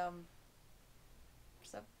I'm.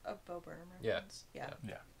 A Bo Burnham Yeah. reference. Yeah.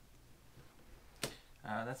 Yeah.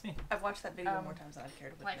 That's me. I've watched that video more times than I've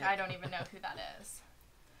cared to admit. Like, I don't even know who that is.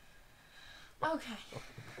 Okay.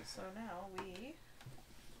 So now we.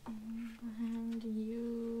 And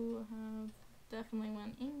you have definitely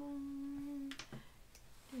won England.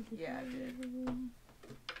 Yeah, I did.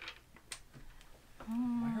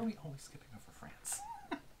 Why are we always skipping over France?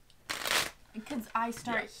 Because I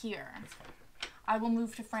start here. That's fine. I will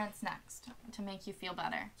move to France next to make you feel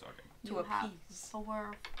better. It's okay. You To have appease.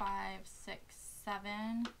 4, 5, 6,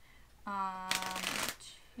 7.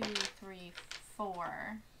 2, 3,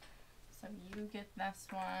 4. So you get this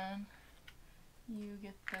one. You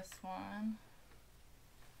get this one.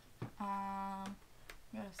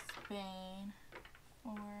 Go to Spain.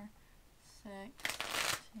 4, 6,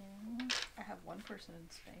 2. I have one person in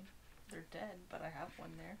Spain. They're dead, but I have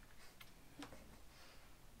one there.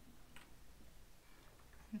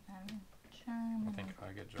 And then Germany. I think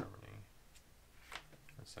I get Germany.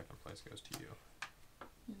 And second place goes to you.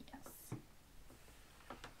 Yes.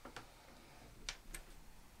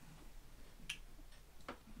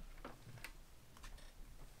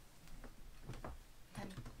 Then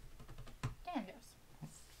Dan goes.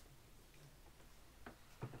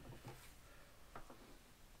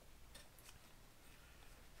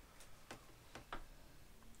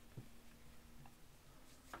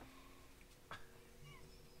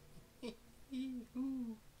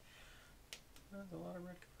 Ooh. That's a lot of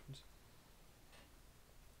red cards.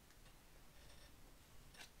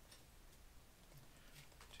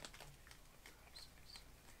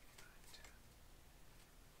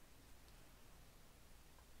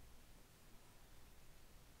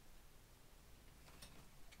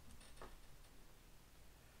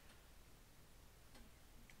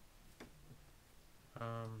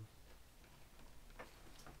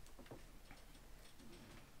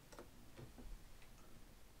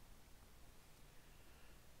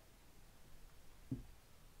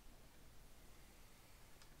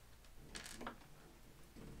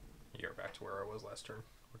 You're back to where I was last turn,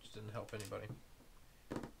 which didn't help anybody.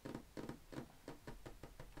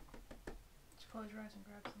 Just close your eyes and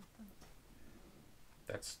grab something.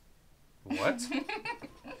 That's what?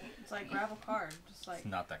 It's like grab a card. Just like It's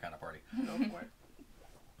not that kind of party. go for it.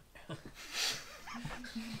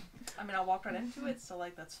 I mean, I walked right into it, so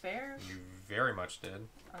like that's fair. You very much did.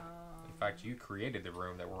 In fact, you created the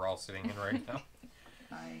room that we're all sitting in right now.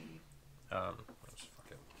 Just fuck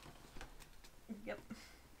it. Yep.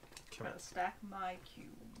 Come Gotta stack my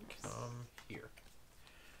cubes. Come here.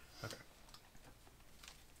 Okay.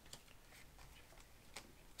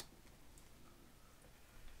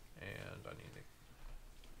 And I need to.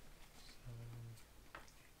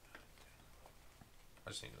 I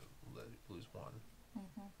just need to lose one.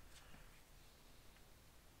 Mm-hmm.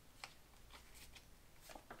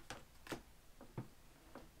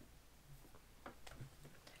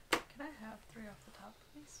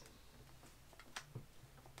 please.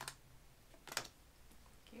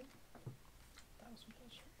 Thank you. That was some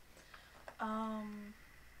bullshit.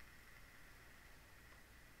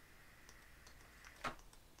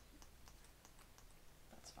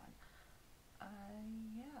 That's fine.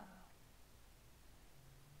 Yeah.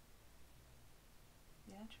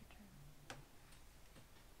 Yeah, it's your turn.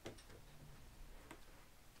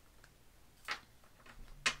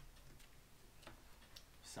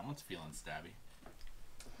 Someone's feeling stabby.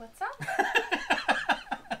 What's up?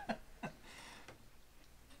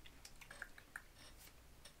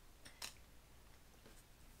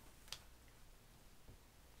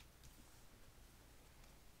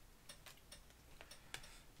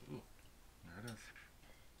 Ooh, there it is.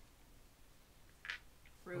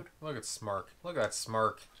 Rude. Look at Smark. Look at that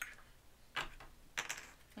Smark.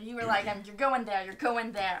 You were like, you're going there, you're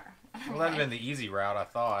going there. Well, that'd have been the easy route, I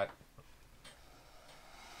thought.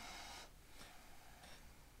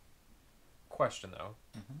 Question, though.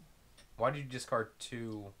 Mm-hmm. Why did you discard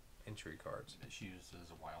 2 entry cards? It's used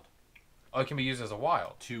as a wild. Oh, it can be used as a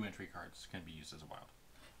wild. 2 entry cards can be used as a wild.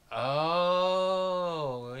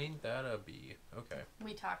 Oh, ain't that a bee? Okay.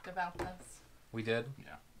 We talked about this. We did?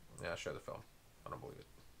 Yeah. Yeah, show the film. I don't believe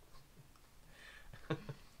it.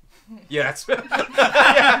 Yes.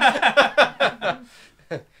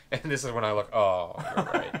 And this is when I look, oh, you're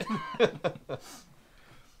right.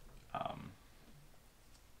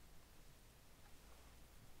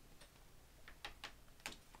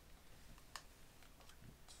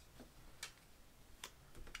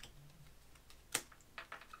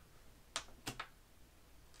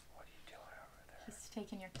 What are you doing over there? He's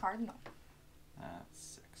taking your cardinal.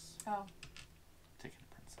 That's 6. Oh. Taking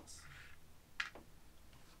a princess.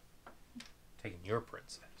 Taking your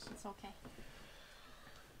princess. It's okay.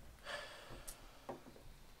 Am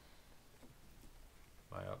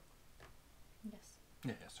I up? Yes.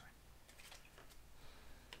 Yeah, sorry.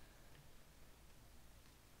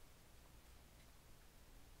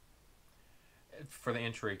 For the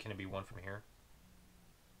entry, can it be 1 from here?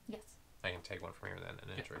 Yes. I can take 1 from here then, an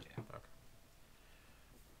entry. Yeah. Okay.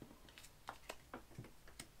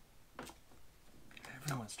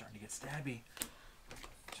 Everyone's starting to get stabby.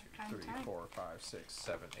 2, 3, 4, 5, 6,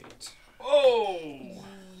 7, 8. Oh!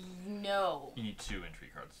 No. You need 2 entry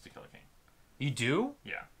cards to kill a king. You do?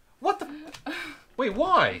 Yeah. What the? Wait,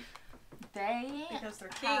 why? They Because they're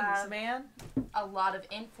have kings, man. a lot of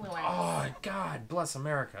influence. Oh, God bless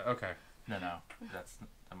America. Okay. No, that's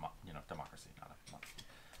democracy, not a monarchy.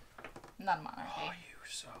 Not a monarchy. Oh, you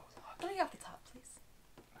so lucky. 3 off the top, please.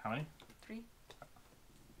 How many? 3.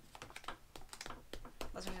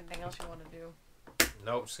 Unless there's anything else you want to do.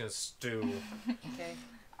 Nope, just gonna stew. Okay.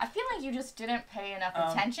 I feel like you just didn't pay enough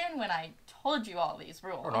attention when I told you all these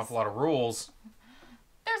rules. An awful lot of rules.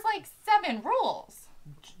 There's like 7 rules.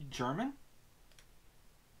 German?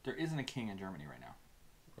 There isn't a king in Germany right now.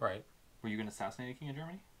 Right. Were you going to assassinate a king in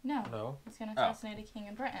Germany? No. No. I was going to assassinate a king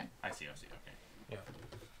in Britain. I see, okay. Yeah.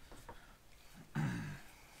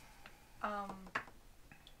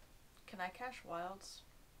 Can I cash wilds?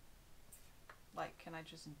 Like, can I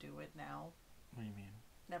just do it now? What do you mean?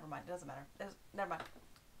 Never mind. It doesn't matter. Never mind.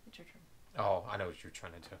 It's your turn. Oh, I know what you're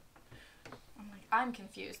trying to do. I'm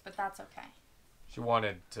confused, but that's okay. She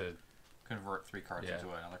wanted to Convert 3 cards Yeah. into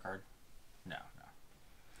another card? No.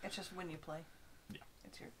 It's just when you play. Yeah.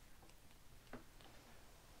 It's your...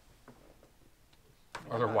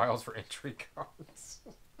 Are there wilds for entry cards?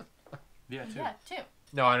 Yeah, 2. Yeah, 2.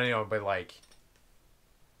 No, I don't know, but like,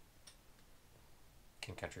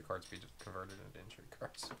 can country cards be just converted into entry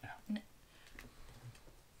cards? Yeah. No.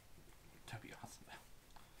 That'd be awesome.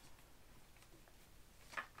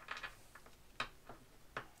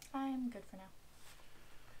 I'm good for now.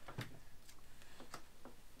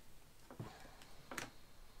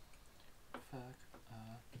 Fuck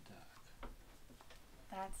a duck.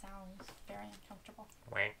 That sounds very uncomfortable.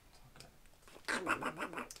 Wank.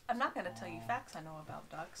 I'm not going to tell you facts I know about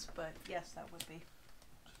ducks, but yes, that would be.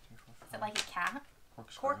 Is it like a cat?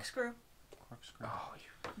 Corkscrew. Corkscrew. Oh,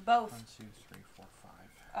 you. Both 1, 2, 3, 4, 5.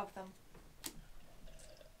 of them.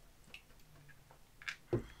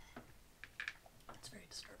 It's very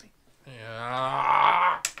disturbing.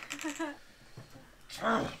 Yeah.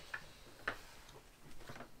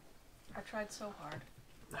 I tried so hard,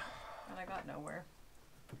 and I got nowhere.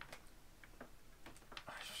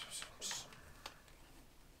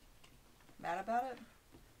 Mad about it?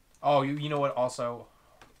 Oh, you know what? Also,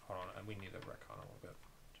 hold on. We need to retcon a little bit.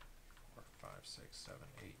 4, 5, 6, 7,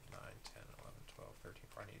 8, 9, 10, 11, 12, 13.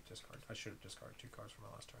 I need to discard. I should have discarded 2 cards from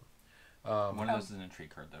my last turn. One of those is an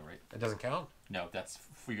intrigue card, though, right? It doesn't count? No, that's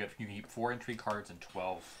you can keep 4 intrigue cards and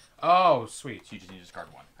 12. Oh, sweet. So you just need to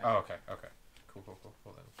discard 1. Oh, okay. Cool.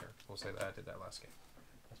 Well then, here, we'll say that I did that last game.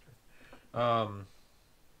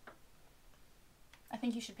 I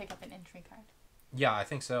think you should pick up an intrigue card. Yeah, I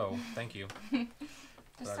think so. Thank you.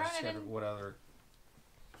 Just throwing it in. What other?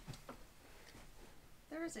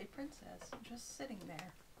 There is a princess just sitting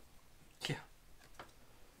there. Yeah.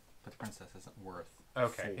 But the princess isn't worth.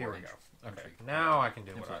 Okay, here we go. Okay, now I can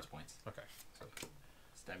do what influence points. Okay, so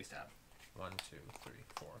Stabby stab. 1, 2, 3,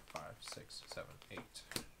 4, 5, 6, 7, 8.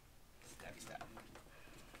 Stabby stab.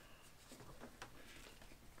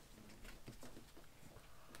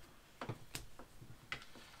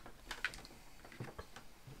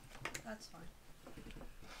 That's fine.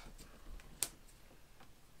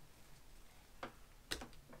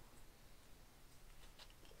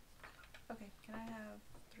 Okay, can I have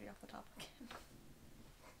 3 off the top again?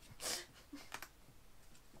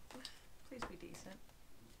 Please be decent.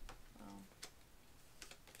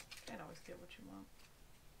 Can't always get what you want.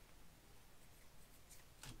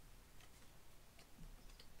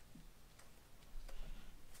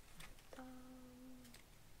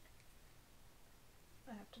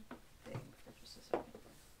 I have to think for just a second.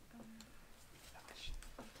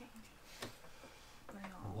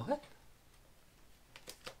 What?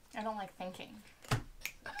 I don't like thinking.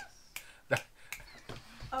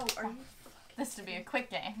 Oh, are you? This to be a quick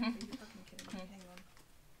game. Are you fucking kidding me? Hang on.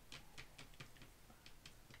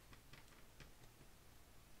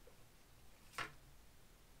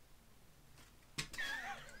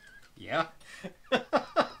 Yeah. Is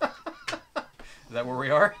that where we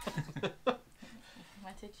are?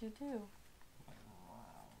 What did you do?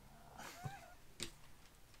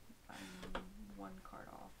 I'm 1 card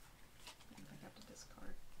off. I think I have to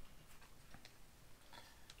discard.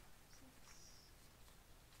 6,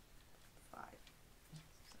 5.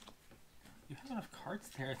 You have enough cards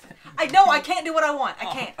there. I know I can't do what I want. I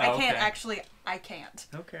can't. Oh, I can't okay. actually. I can't.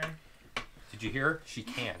 Okay. Did you hear? She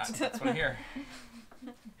can't. That's what I hear.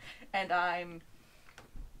 And I'm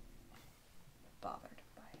bothered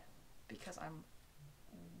by it because I'm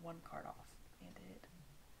 1 card off, and it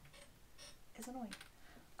is annoying.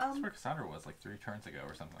 That's where Cassandra was like 3 turns ago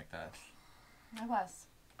or something like that. I was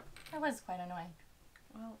quite annoying.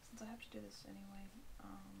 Well, since I have to do this anyway, I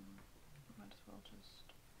might as well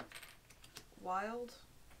just wild.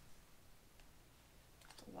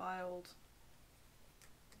 Wild.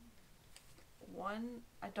 1,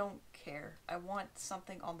 I don't care. I want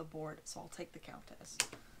something on the board, so I'll take the countess.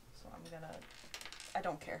 So I'm gonna. I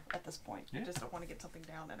don't care at this point. Yeah. I just don't want to get something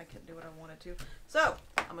down, and I couldn't do what I wanted to. So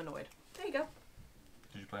I'm annoyed. There you go.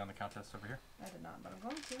 Did you play on the contest over here? I did not, but I'm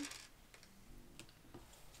going to.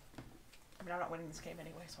 I mean, I'm not winning this game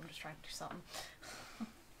anyway, so I'm just trying to do something.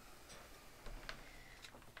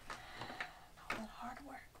 All that hard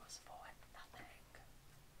work was for nothing.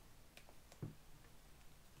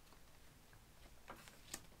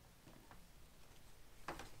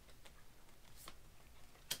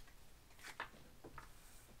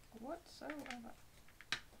 Whatsoever.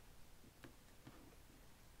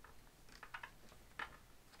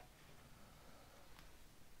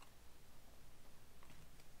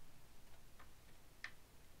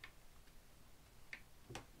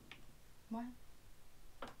 What?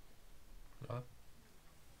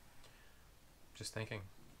 Just thinking.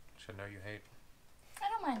 Should know you hate. I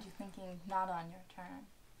don't mind you thinking not on your turn.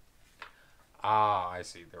 Ah, I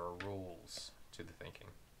see. There are rules to the thinking.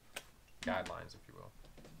 Guidelines, if you will.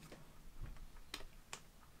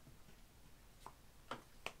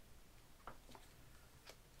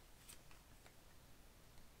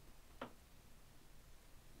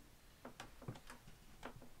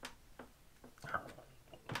 I'm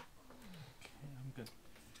good.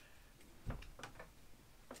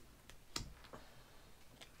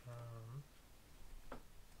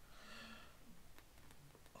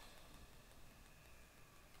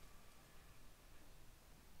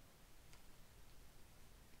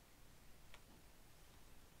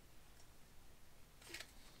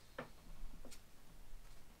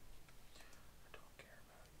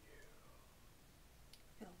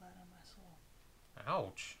 Feel that on my soul.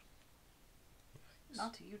 Ouch.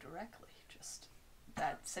 Not to you directly, just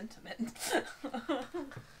that sentiment.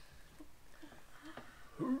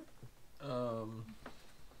 Oh,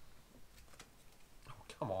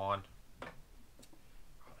 come on. Oh,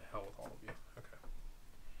 the hell with all of you. Okay.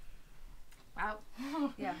 Wow.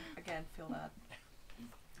 Yeah, again, feel that.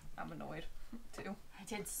 I'm annoyed, too. I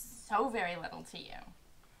did so very little to you.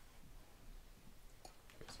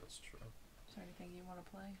 I guess that's true. Is there anything you want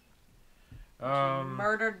to play? You Um,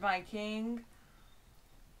 murdered my king.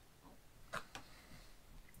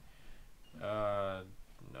 No.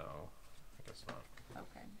 I guess not.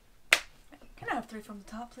 Okay. Can I have 3 from the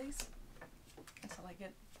top, please? Until I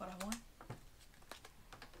get what I want.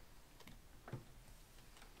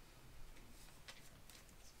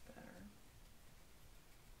 It's better.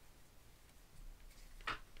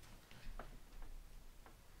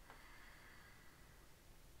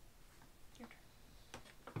 Your turn.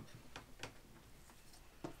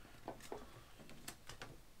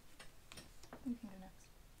 You can go next.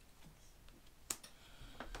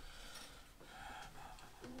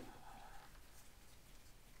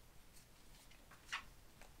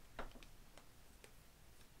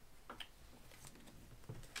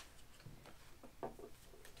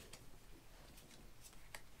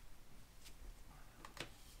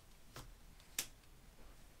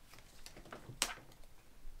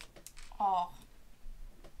 Oh.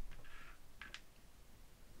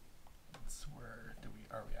 So where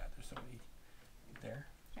are we at? There's somebody there?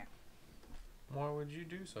 Here. Why would you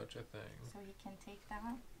do such a thing? So you can take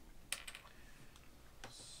that.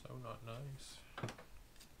 So not nice.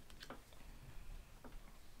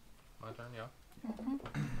 My turn, yeah. Mm-hmm.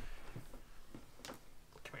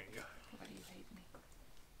 Come here. Why do you hate me?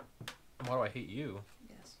 Why do I hate you?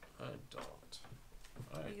 Yes. I don't.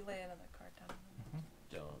 I You lay another card down.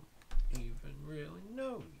 don't even really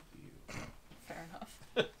know you. Fair enough.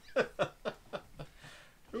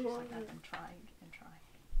 Who Just are like you? I've been trying and trying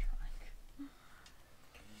and trying.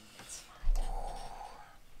 It's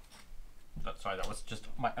fine. Sorry, that was just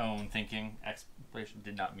my own thinking. Explanation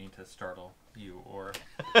did not mean to startle you or...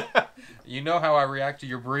 You know how I react to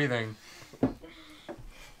your breathing.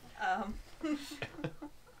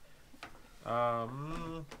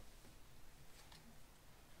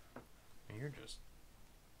 You're just...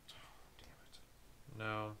 Damn it.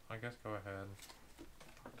 No, I guess go ahead.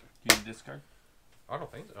 Do you discard? I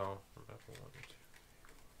don't think so. Oh, that's 1, 2, 3,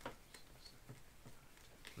 4, 5, 6, 7,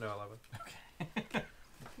 8. No, 11. Okay.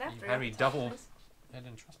 You had me double. I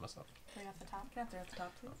didn't trust myself. 3 off the top. Can I have 3 off the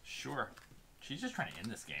top, please? Sure. She's just trying to end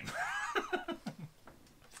this game.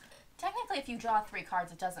 Technically, if you draw 3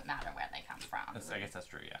 cards, it doesn't matter where they come from. I guess that's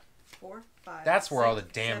true, yeah. 4, 5. That's where all the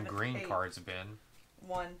 6, damn 7, green 8. cards have been.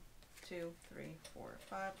 1, 2, 3, 4,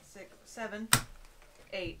 5, 6, 7,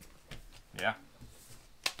 8. Yeah.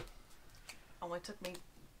 Only took me.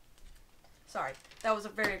 Sorry, that was a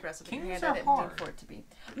very aggressive in your Kings hand. I are didn't hard. mean for it to be.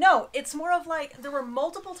 No, it's more of like there were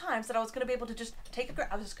multiple times that I was going to be able to just take a green.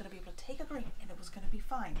 I was just going to be able to take a green, and it was going to be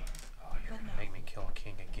fine. Oh, you're gonna make me kill a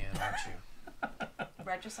king again, aren't you?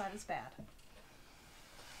 Regicide is bad.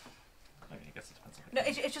 I guess it depends on No,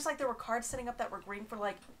 it's just like there were cards sitting up that were green for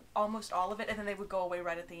like almost all of it, and then they would go away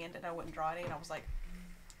right at the end, and I wouldn't draw any, and I was like,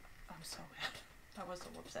 I'm so mad. I was so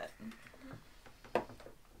upset.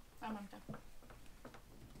 I'm done.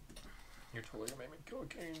 You're totally gonna make me kill a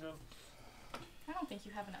king again. I don't think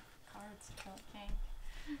you have enough cards to kill a king.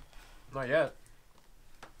 Not yet.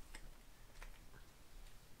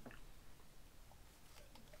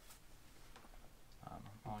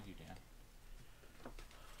 All you, Dan.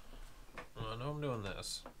 I know I'm doing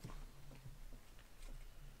this.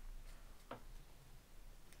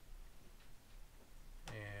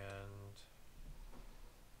 And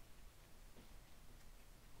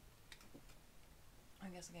I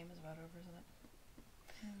guess the game is about over, isn't it?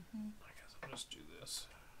 I guess I'll just do this.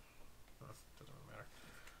 Oh, doesn't really matter.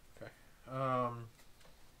 Okay.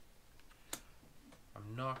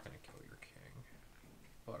 I'm not gonna kill your king,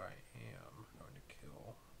 but I am going to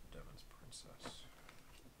kill Devin's princess.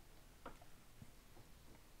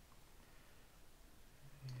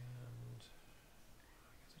 And I guess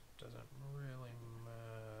it doesn't really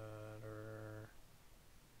matter.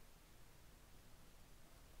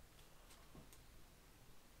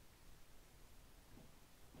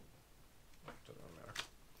 Doesn't really matter.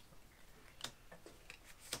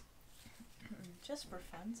 Just for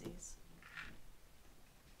funsies.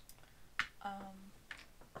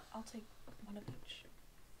 I'll take one of each.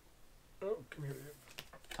 Oh, come here.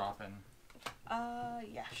 Coffin.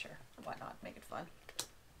 Yeah, sure. Why not? Make it fun.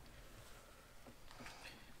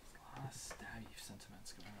 A lot of stabby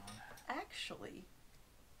sentiments going on. Actually,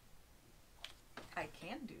 I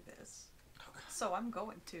can do this. So I'm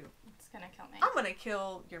going to. It's gonna kill me. I'm gonna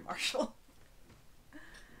kill your marshal.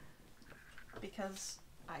 Because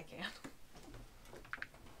I can.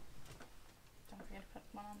 Don't forget to put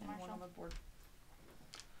one on the And one marshal. on the board.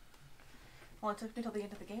 Well, it took me till the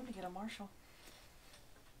end of the game to get a marshal.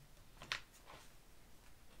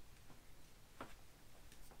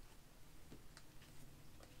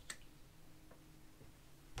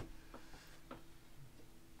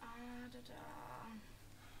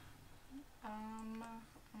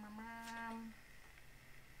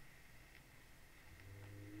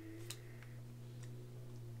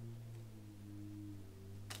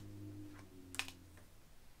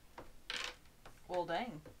 Well,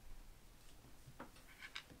 dang.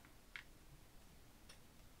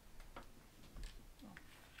 Oh,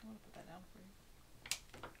 I want to put that down for you.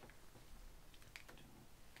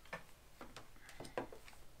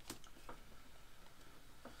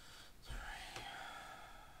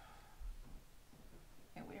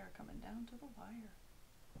 And we are coming down to the wire.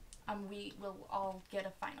 We will all get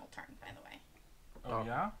a final turn, by the way. Oh,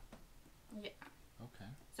 yeah? Yeah. Okay.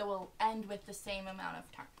 So we'll end with the same amount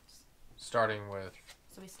of turns. Starting with...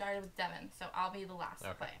 So we started with Devin, so I'll be the last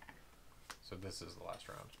player. So this is the last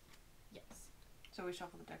round. Yes. So we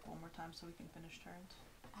shuffle the deck one more time so we can finish turns?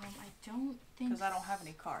 I don't think... Because I don't have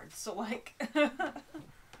any cards, so like... I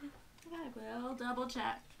will double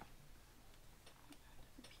check.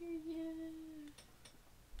 Period.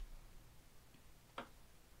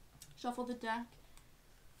 Shuffle the deck.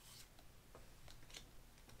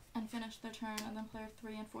 And finish their turn, and then player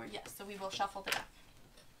 3 and 4. Yes, so we will shuffle the deck.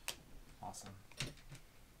 Awesome.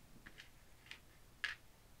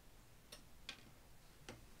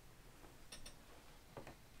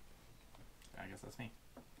 I guess that's me.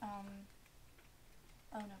 Oh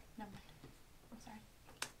no, never mind. I'm sorry.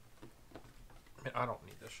 I mean, I don't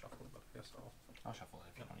need this shuffle, but I guess I'll shuffle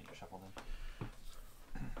it if you don't need to shuffle then.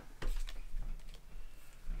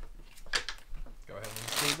 go ahead and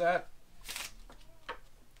see that.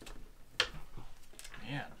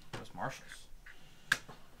 Man, those marshals.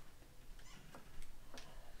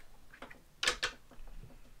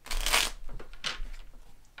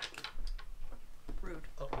 Rude.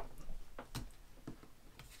 Oh.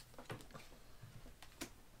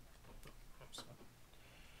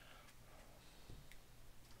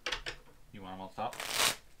 You want them on top?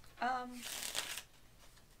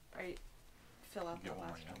 Right. Fill out You the get one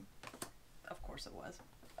last more, one. Of course it was.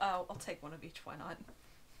 Oh, I'll take one of each. Why not?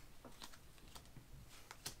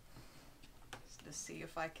 Just to see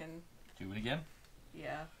if I can. Do it again?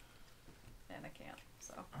 Yeah. And I can't.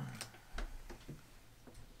 So.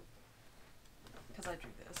 Because I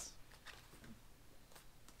drew this.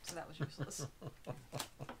 So that was useless.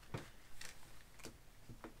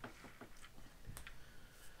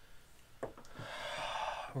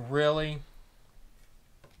 Really?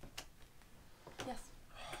 Yes.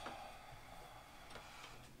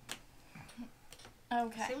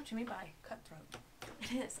 Okay. See what you mean by cutthroat.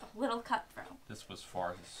 It is a little cutthroat. This was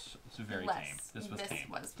far. It's very Less. tame. This was tame. This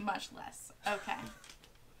was much less. Okay.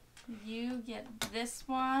 You get this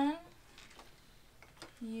one.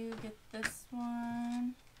 You get this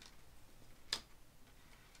one.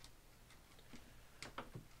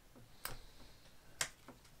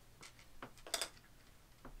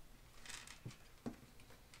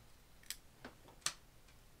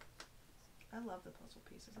 I love the puzzle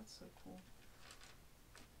pieces. That's so cool.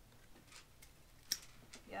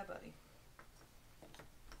 Yeah, buddy.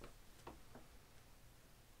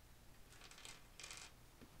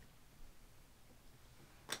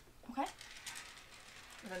 Okay.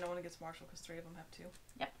 And then no one gets Marshall because 3 of them have 2.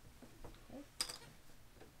 Yep. Okay.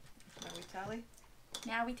 Now we tally.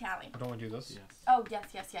 Now we tally. Don't we do this? Yes. Oh,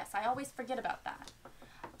 yes, yes, yes. I always forget about that.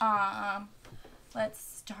 Let's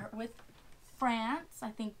start with France.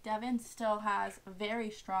 I think Devin still has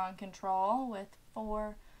very strong control with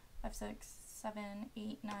 4, 5, 6, 7,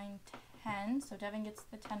 8, 9, 10. So Devin gets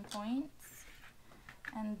the 10 points.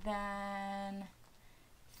 And then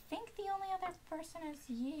I think the only other person is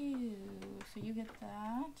you. So you get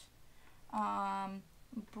that.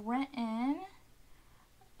 Brenton,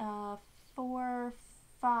 4,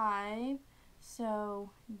 5.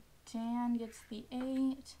 So Dan gets the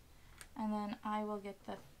 8. And then I will get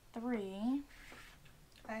the 3.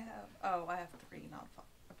 I have 3, not 5.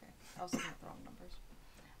 Okay, I was looking at the wrong numbers.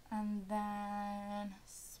 And then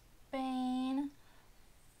Spain,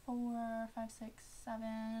 4, 5, 6,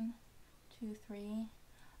 7, 2, 3.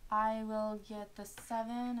 I will get the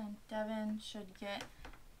 7, and Devin should get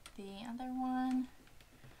the other one.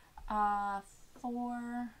 4,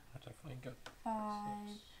 I definitely got 5,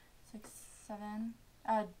 6, 7.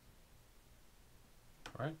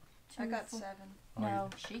 Right? 2, I got 4. 7. No,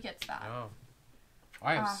 she gets that. Oh.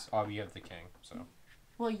 I have. You have the king, so.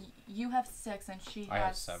 Well, you have 6, and she I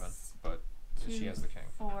has have 7, but 2, she has the king.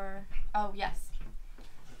 4. Oh, yes.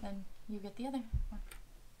 Then you get the other one.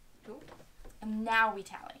 Cool. And now we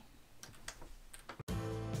tally.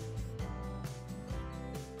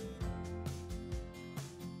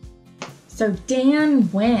 So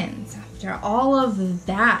Dan wins after all of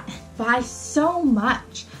that by so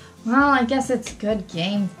much. Well, I guess it's a good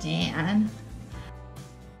game, Dan.